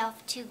lends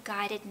itself to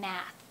guided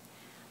math.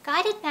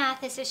 Guided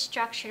math is a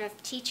structure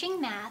of teaching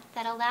math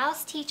that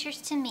allows teachers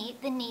to meet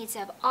the needs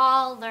of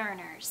all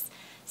learners.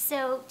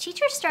 So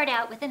teachers start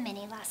out with a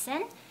mini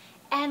lesson,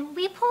 and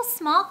we pull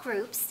small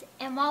groups,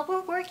 and while we're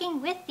working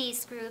with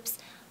these groups,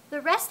 the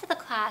rest of the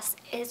class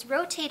is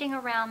rotating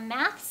around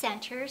math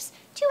centers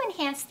to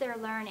enhance their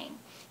learning.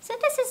 So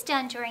this is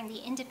done during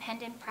the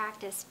independent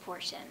practice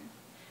portion.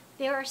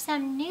 There are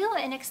some new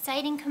and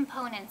exciting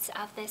components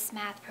of this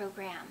math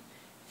program: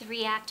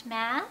 3-act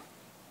math,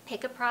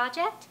 pick a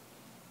project,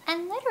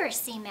 and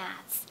literacy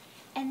maths.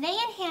 And they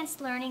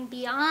enhance learning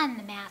beyond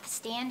the math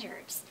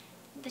standards.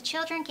 The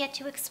children get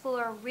to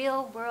explore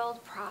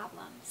real-world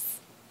problems.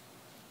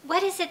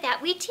 What is it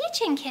that we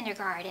teach in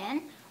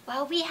kindergarten?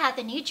 Well, we have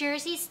the New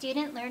Jersey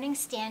Student Learning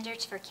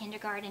Standards for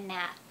Kindergarten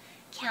Math,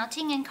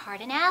 counting and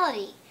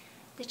cardinality.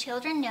 The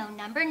children know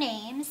number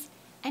names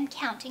and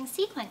counting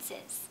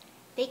sequences.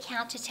 They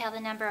count to tell the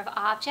number of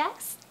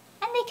objects,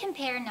 and they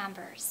compare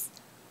numbers.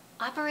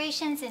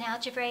 Operations and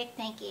algebraic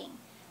thinking.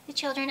 The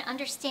children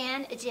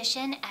understand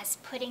addition as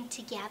putting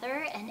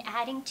together and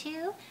adding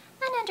to,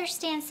 and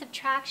understand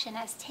subtraction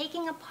as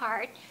taking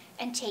apart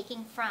and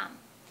taking from.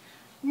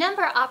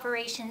 Number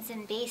operations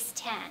in base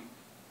 10.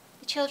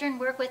 The children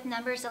work with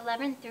numbers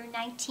 11 through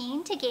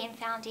 19 to gain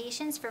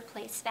foundations for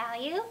place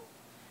value.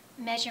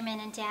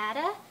 Measurement and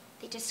data.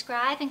 They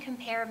describe and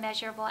compare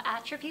measurable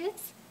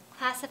attributes,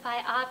 classify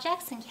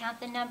objects, and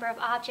count the number of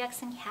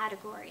objects and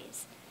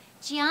categories.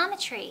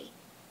 Geometry.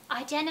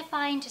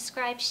 Identify and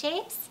describe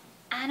shapes,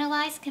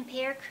 analyze,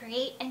 compare,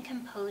 create, and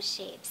compose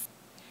shapes.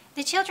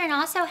 The children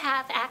also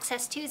have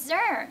access to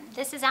Zern.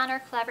 This is on our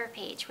Clever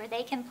page where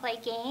they can play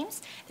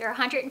games. There are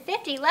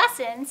 150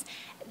 lessons.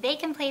 They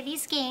can play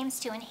these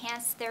games to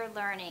enhance their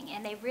learning,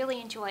 and they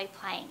really enjoy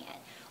playing it.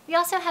 We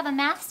also have a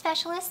math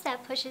specialist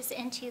that pushes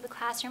into the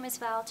classroom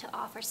as well to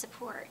offer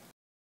support.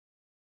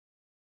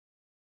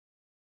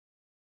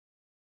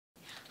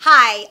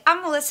 Hi,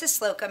 I'm Melissa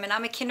Slocum, and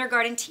I'm a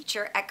kindergarten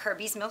teacher at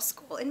Kirby's Mill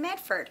School in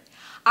Medford.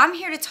 I'm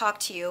here to talk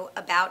to you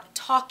about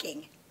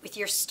talking with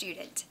your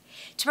student.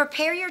 To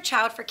prepare your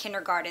child for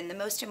kindergarten, the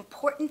most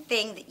important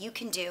thing that you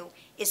can do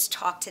is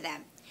talk to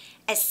them.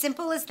 As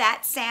simple as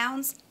that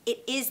sounds,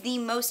 it is the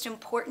most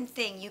important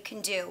thing you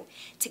can do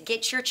to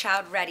get your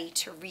child ready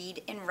to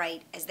read and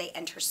write as they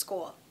enter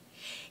school.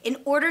 In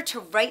order to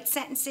write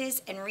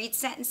sentences and read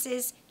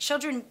sentences,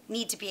 children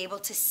need to be able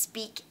to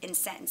speak in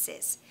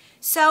sentences.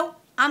 So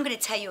I'm going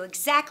to tell you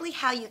exactly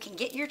how you can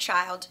get your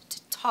child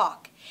to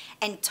talk,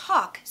 and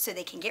talk so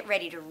they can get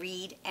ready to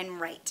read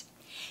and write.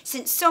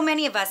 Since so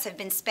many of us have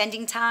been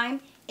spending time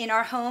in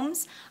our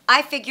homes,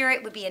 I figure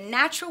it would be a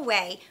natural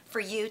way for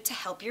you to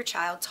help your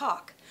child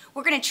talk.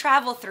 We're going to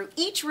travel through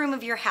each room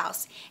of your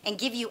house and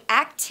give you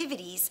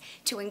activities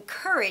to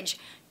encourage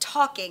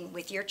talking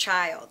with your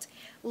child.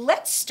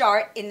 Let's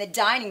start in the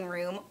dining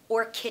room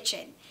or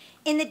kitchen.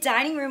 In the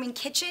dining room and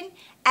kitchen,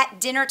 at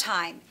dinner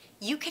time,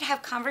 you could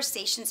have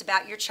conversations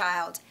about your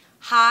child,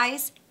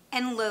 highs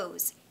and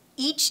lows.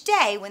 Each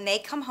day when they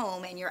come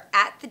home and you're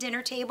at the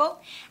dinner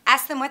table,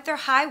 ask them what their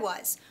high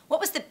was.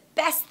 What was the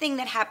best thing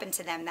that happened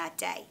to them that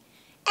day?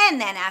 And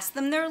then ask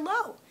them their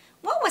low.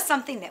 What was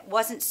something that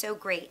wasn't so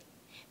great?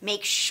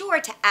 Make sure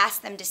to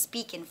ask them to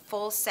speak in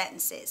full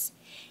sentences.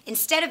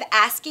 Instead of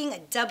asking a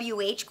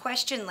WH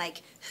question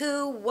like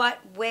who, what,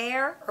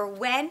 where, or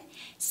when,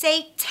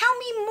 say, tell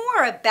me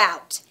more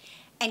about,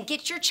 and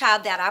get your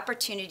child that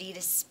opportunity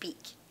to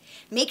speak.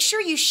 Make sure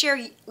you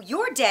share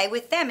your day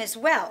with them as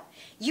well.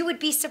 You would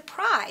be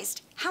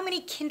surprised how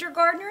many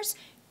kindergartners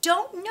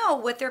don't know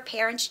what their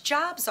parents'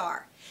 jobs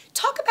are.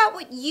 Talk about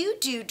what you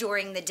do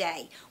during the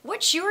day.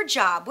 What's your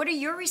job? What are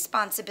your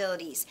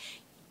responsibilities?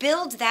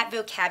 Build that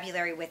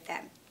vocabulary with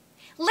them.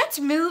 Let's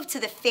move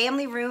to the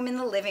family room in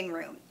the living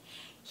room.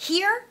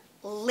 Here,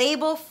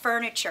 label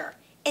furniture.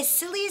 As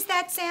silly as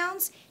that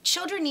sounds,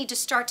 children need to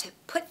start to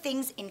put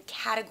things in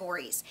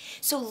categories.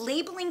 So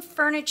labeling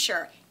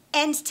furniture,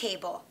 end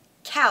table,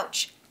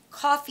 couch,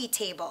 coffee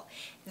table,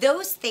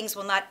 those things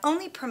will not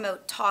only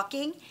promote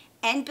talking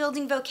and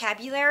building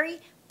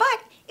vocabulary,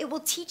 but it will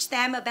teach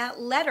them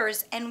about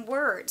letters and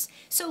words.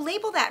 So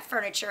label that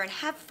furniture and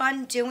have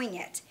fun doing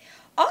it.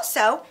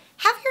 Also,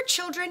 have your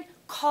children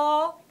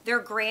call their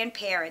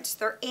grandparents,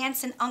 their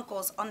aunts and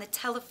uncles on the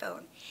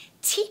telephone.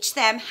 Teach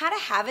them how to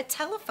have a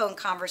telephone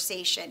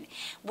conversation,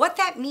 what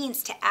that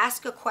means to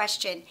ask a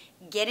question,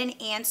 get an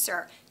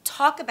answer,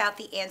 talk about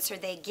the answer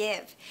they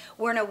give.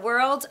 We're in a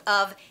world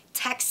of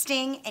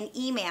texting and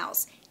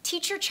emails.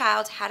 Teach your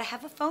child how to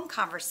have a phone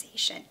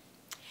conversation.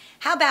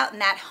 How about in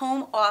that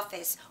home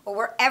office or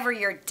wherever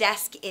your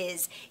desk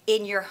is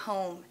in your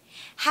home?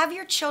 Have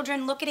your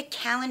children look at a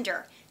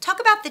calendar. Talk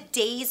about the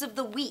days of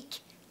the week,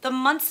 the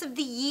months of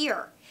the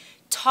year.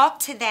 Talk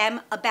to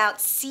them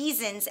about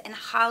seasons and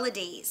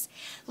holidays.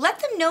 Let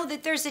them know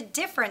that there's a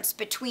difference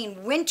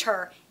between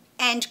winter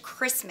and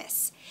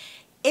Christmas.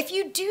 If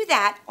you do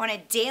that on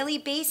a daily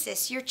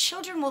basis, your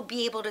children will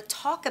be able to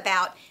talk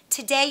about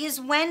today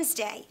is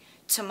Wednesday,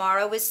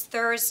 tomorrow is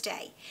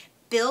Thursday.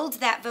 Build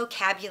that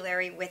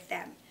vocabulary with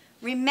them.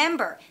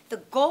 Remember, the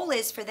goal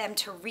is for them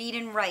to read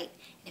and write.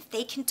 And if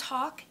they can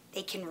talk,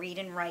 they can read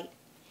and write.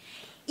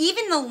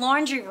 Even the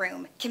laundry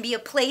room can be a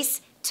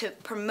place to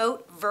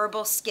promote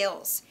verbal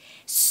skills.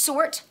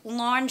 Sort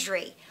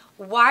laundry.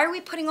 Why are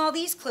we putting all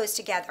these clothes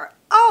together?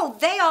 Oh,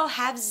 they all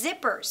have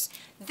zippers.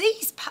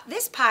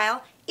 This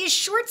pile is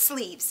short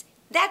sleeves.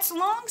 That's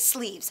long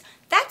sleeves.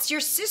 That's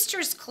your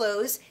sister's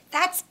clothes.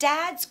 That's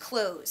Dad's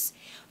clothes.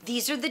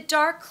 These are the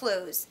dark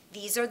clothes.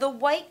 These are the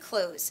white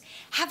clothes.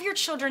 Have your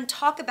children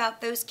talk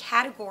about those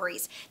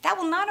categories. That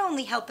will not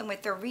only help them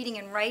with their reading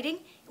and writing,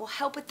 it will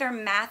help with their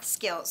math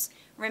skills.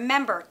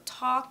 Remember,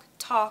 talk,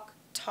 talk,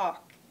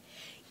 talk.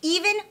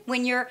 Even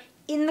when you're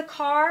in the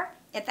car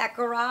at that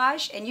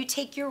garage and you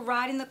take your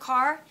ride in the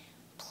car,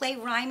 play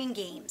rhyming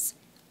games.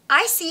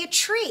 I see a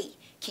tree.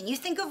 Can you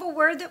think of a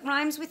word that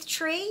rhymes with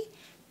tree?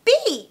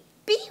 Bee.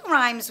 Bee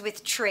rhymes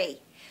with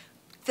tree.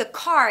 The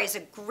car is a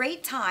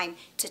great time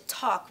to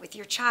talk with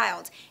your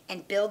child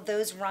and build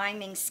those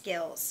rhyming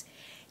skills.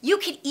 You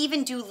could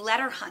even do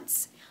letter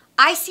hunts.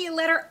 I see a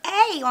letter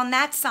A on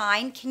that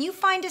sign. Can you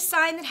find a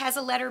sign that has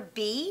a letter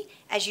B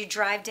as you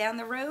drive down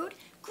the road?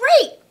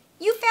 Great!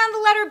 You found the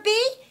letter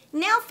B.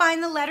 Now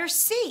find the letter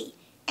C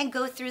and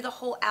go through the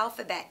whole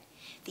alphabet.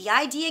 The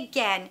idea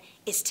again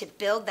is to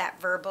build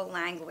that verbal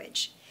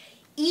language.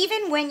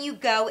 Even when you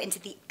go into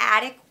the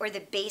attic or the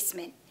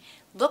basement,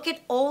 look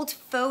at old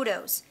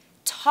photos.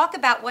 Talk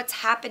about what's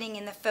happening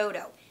in the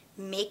photo.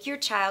 Make your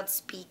child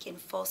speak in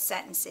full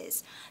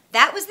sentences.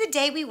 That was the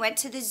day we went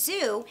to the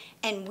zoo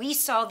and we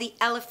saw the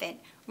elephant.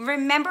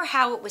 Remember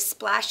how it was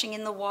splashing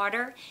in the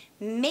water?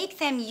 Make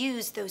them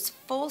use those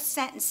full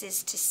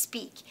sentences to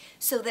speak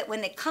so that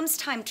when it comes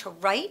time to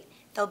write,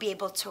 they'll be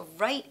able to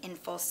write in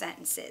full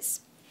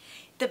sentences.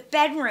 The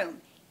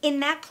bedroom. In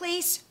that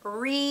place,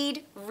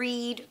 read,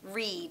 read,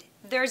 read.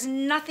 There's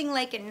nothing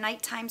like a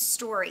nighttime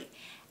story.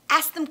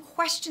 Ask them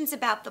questions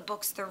about the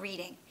books they're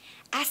reading.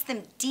 Ask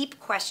them deep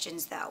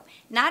questions though,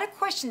 not a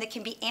question that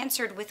can be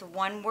answered with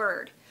one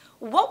word.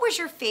 What was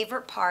your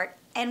favorite part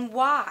and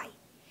why?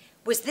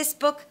 Was this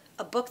book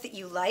a book that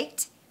you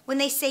liked? When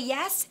they say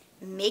yes,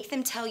 make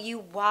them tell you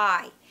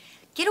why.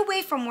 Get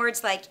away from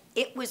words like,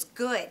 it was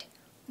good.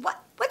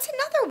 What's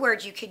another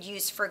word you could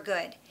use for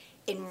good?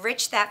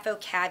 Enrich that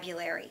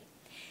vocabulary.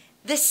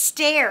 The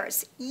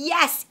stairs.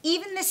 Yes,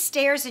 even the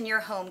stairs in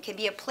your home can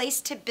be a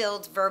place to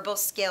build verbal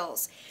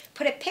skills.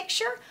 Put a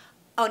picture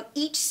on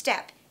each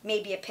step,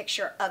 maybe a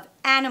picture of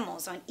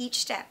animals on each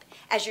step.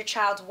 As your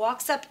child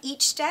walks up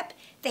each step,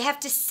 they have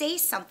to say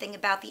something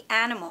about the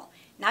animal.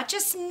 Not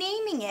just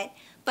naming it,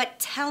 but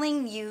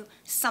telling you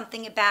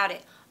something about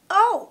it.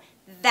 Oh,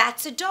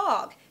 that's a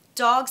dog.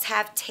 Dogs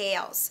have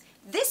tails.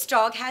 This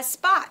dog has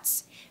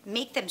spots.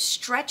 Make them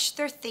stretch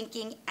their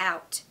thinking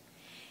out.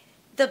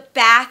 The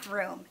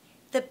bathroom.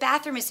 The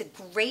bathroom is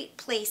a great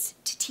place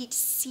to teach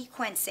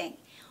sequencing.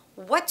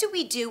 What do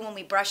we do when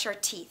we brush our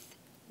teeth?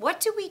 What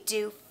do we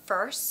do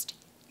first,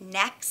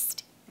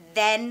 next,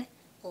 then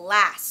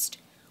last?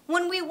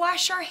 When we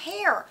wash our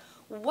hair,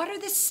 what are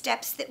the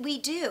steps that we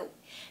do?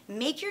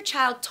 Make your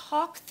child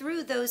talk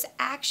through those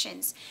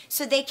actions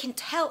so they can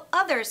tell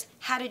others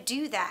how to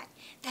do that.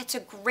 That's a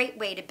great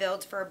way to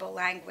build verbal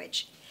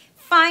language.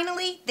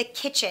 Finally, the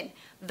kitchen,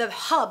 the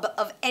hub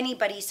of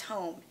anybody's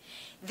home.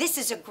 This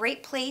is a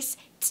great place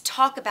to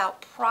talk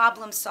about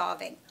problem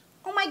solving.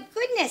 Oh my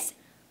goodness,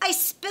 I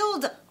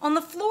spilled on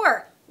the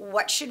floor.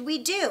 What should we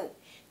do?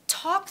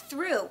 Talk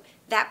through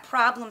that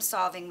problem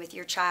solving with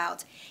your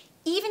child.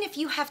 Even if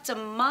you have to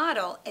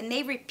model and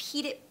they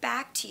repeat it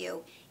back to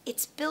you,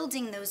 it's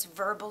building those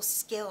verbal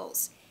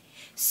skills.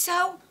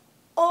 So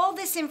all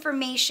this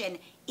information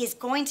is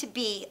going to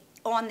be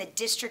on the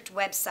district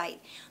website,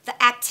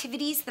 the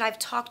activities that I've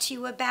talked to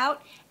you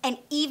about, and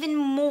even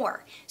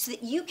more, so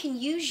that you can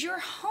use your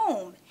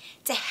home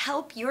to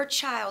help your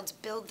child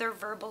build their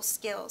verbal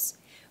skills.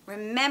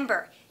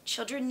 Remember,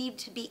 children need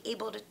to be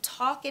able to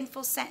talk in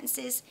full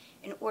sentences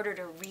in order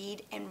to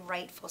read and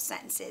write full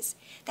sentences.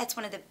 That's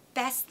one of the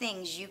best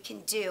things you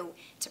can do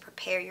to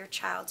prepare your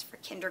child for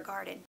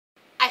kindergarten.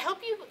 I hope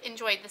you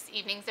enjoyed this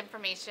evening's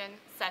information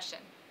session.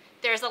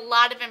 There's a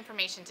lot of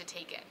information to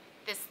take in.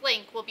 This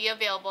link will be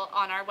available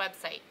on our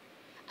website.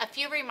 A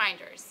few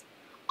reminders.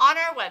 On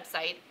our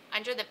website,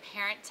 under the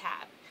Parent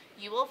tab,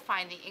 you will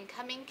find the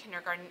Incoming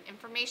Kindergarten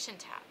Information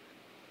tab.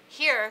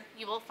 Here,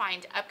 you will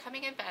find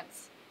upcoming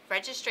events,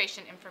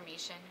 registration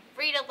information,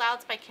 read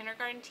alouds by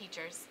kindergarten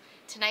teachers,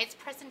 tonight's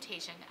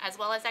presentation, as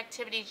well as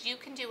activities you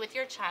can do with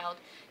your child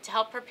to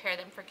help prepare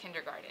them for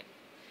kindergarten.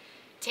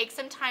 Take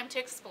some time to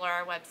explore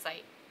our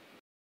website.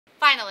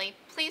 Finally,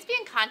 please be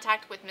in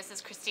contact with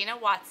Mrs. Christina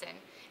Watson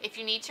if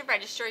you need to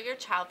register your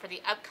child for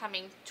the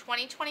upcoming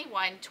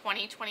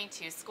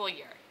 2021-2022 school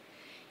year.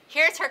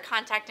 Here's her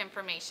contact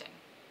information.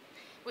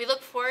 We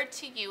look forward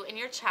to you and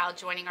your child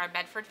joining our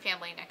Medford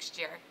family next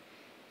year.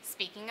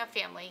 Speaking of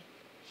family,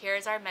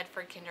 here's our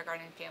Medford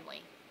kindergarten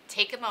family.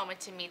 Take a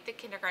moment to meet the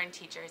kindergarten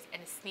teachers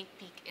and a sneak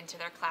peek into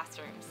their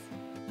classrooms.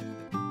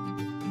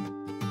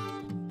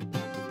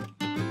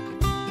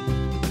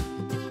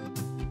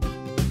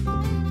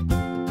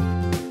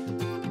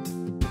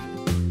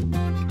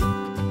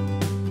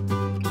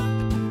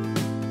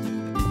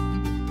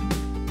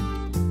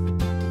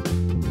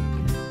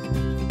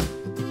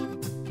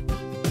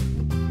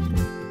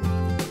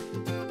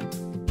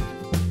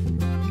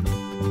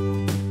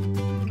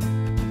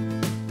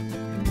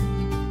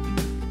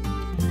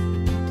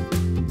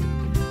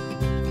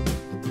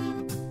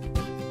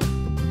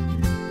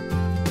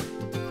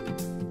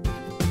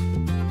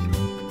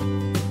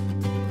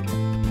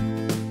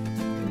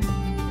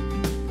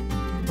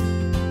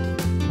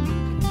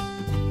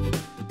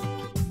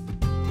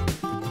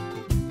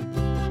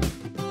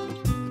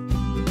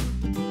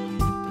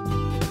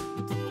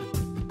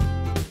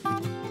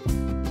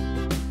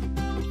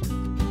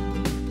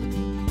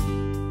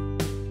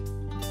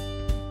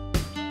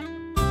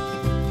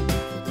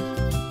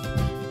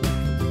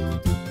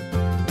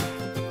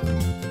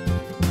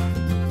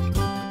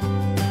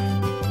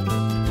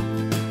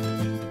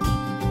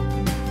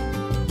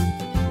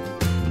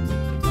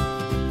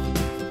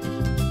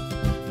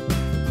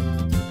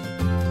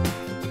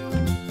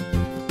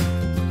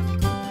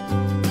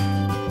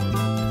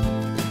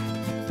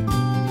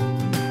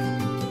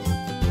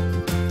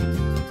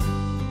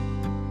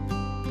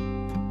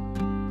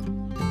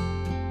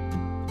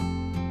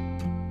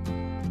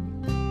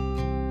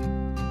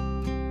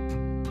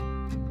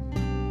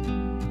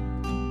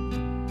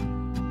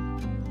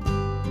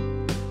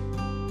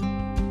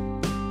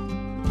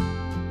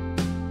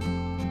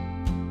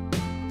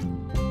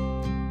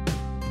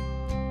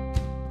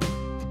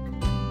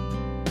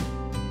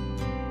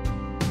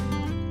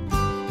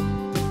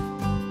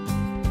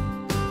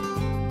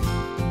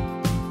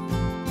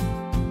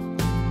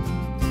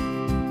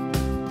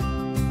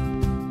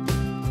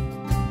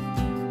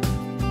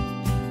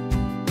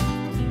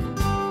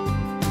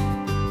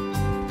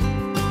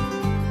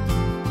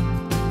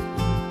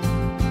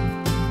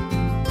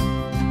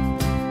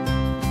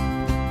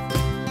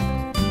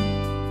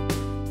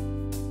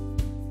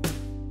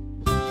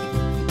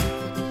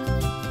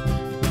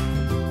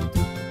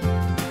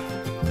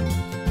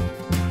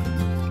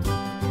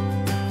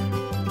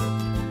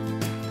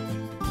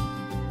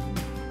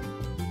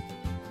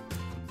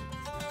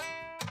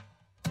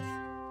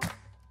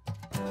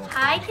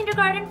 Hi,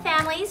 kindergarten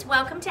families.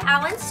 Welcome to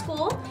Allen's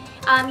School.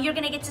 You're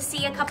going to get to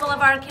see a couple of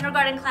our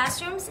kindergarten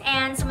classrooms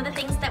and some of the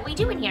things that we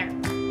do in here.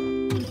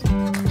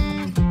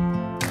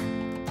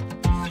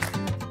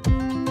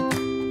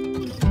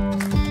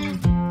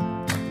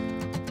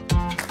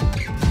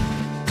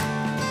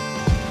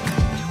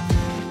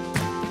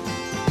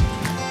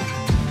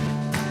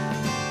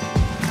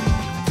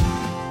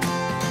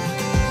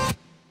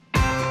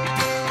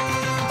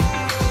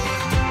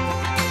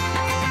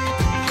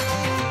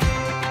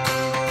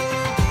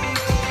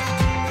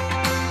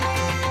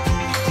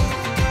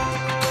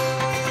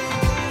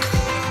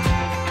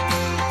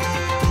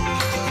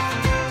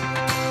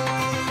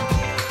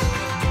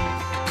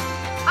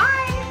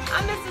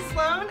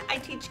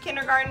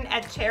 Kindergarten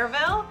at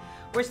Cherville.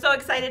 We're so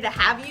excited to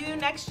have you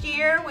next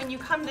year. When you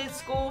come to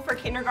school for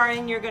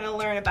kindergarten, you're going to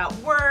learn about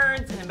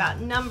words and about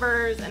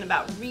numbers and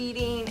about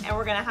reading, and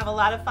we're going to have a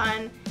lot of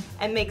fun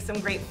and make some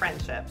great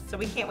friendships. So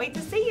we can't wait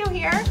to see you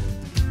here.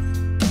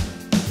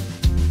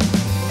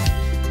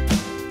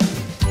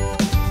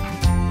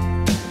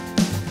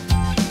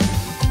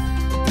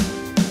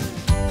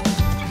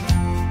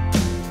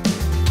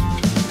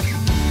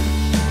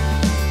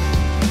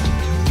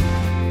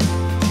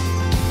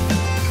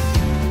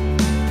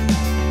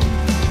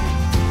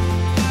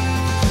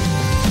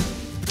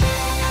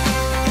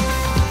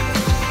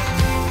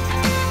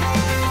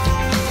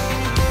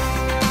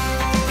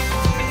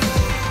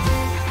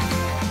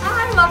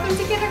 Welcome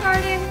to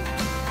kindergarten.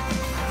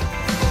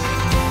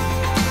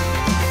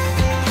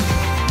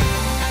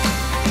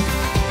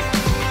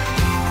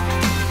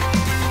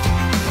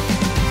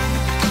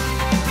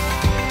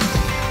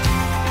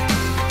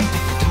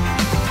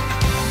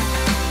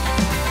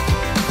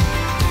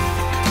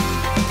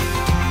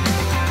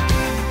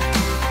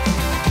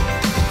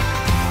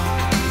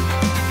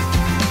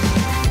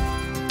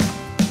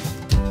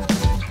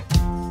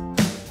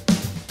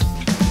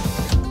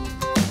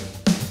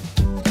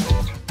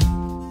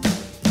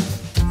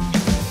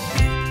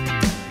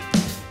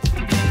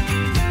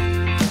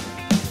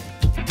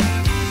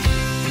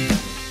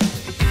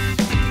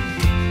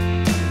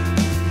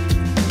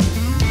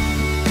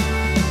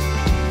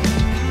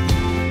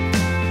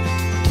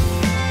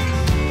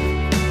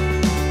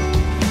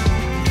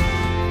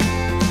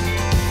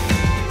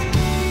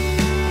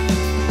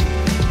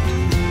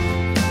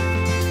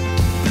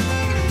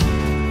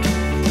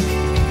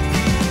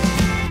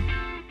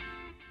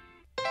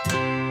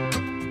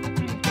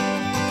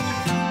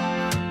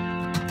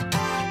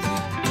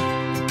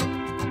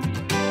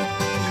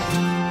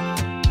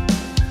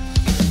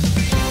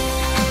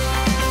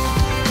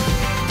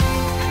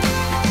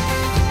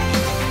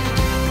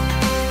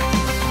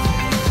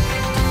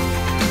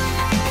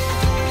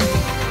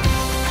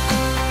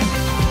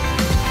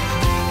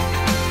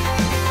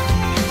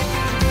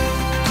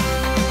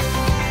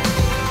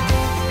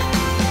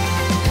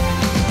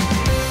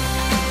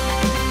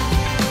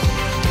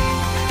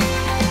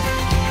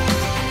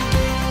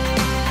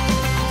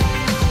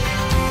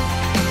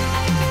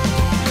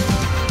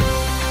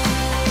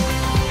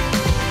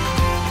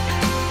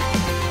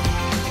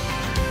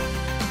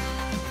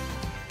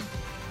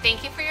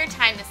 Thank you for your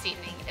time this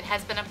evening. It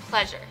has been a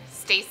pleasure.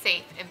 Stay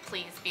safe and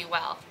please be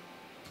well.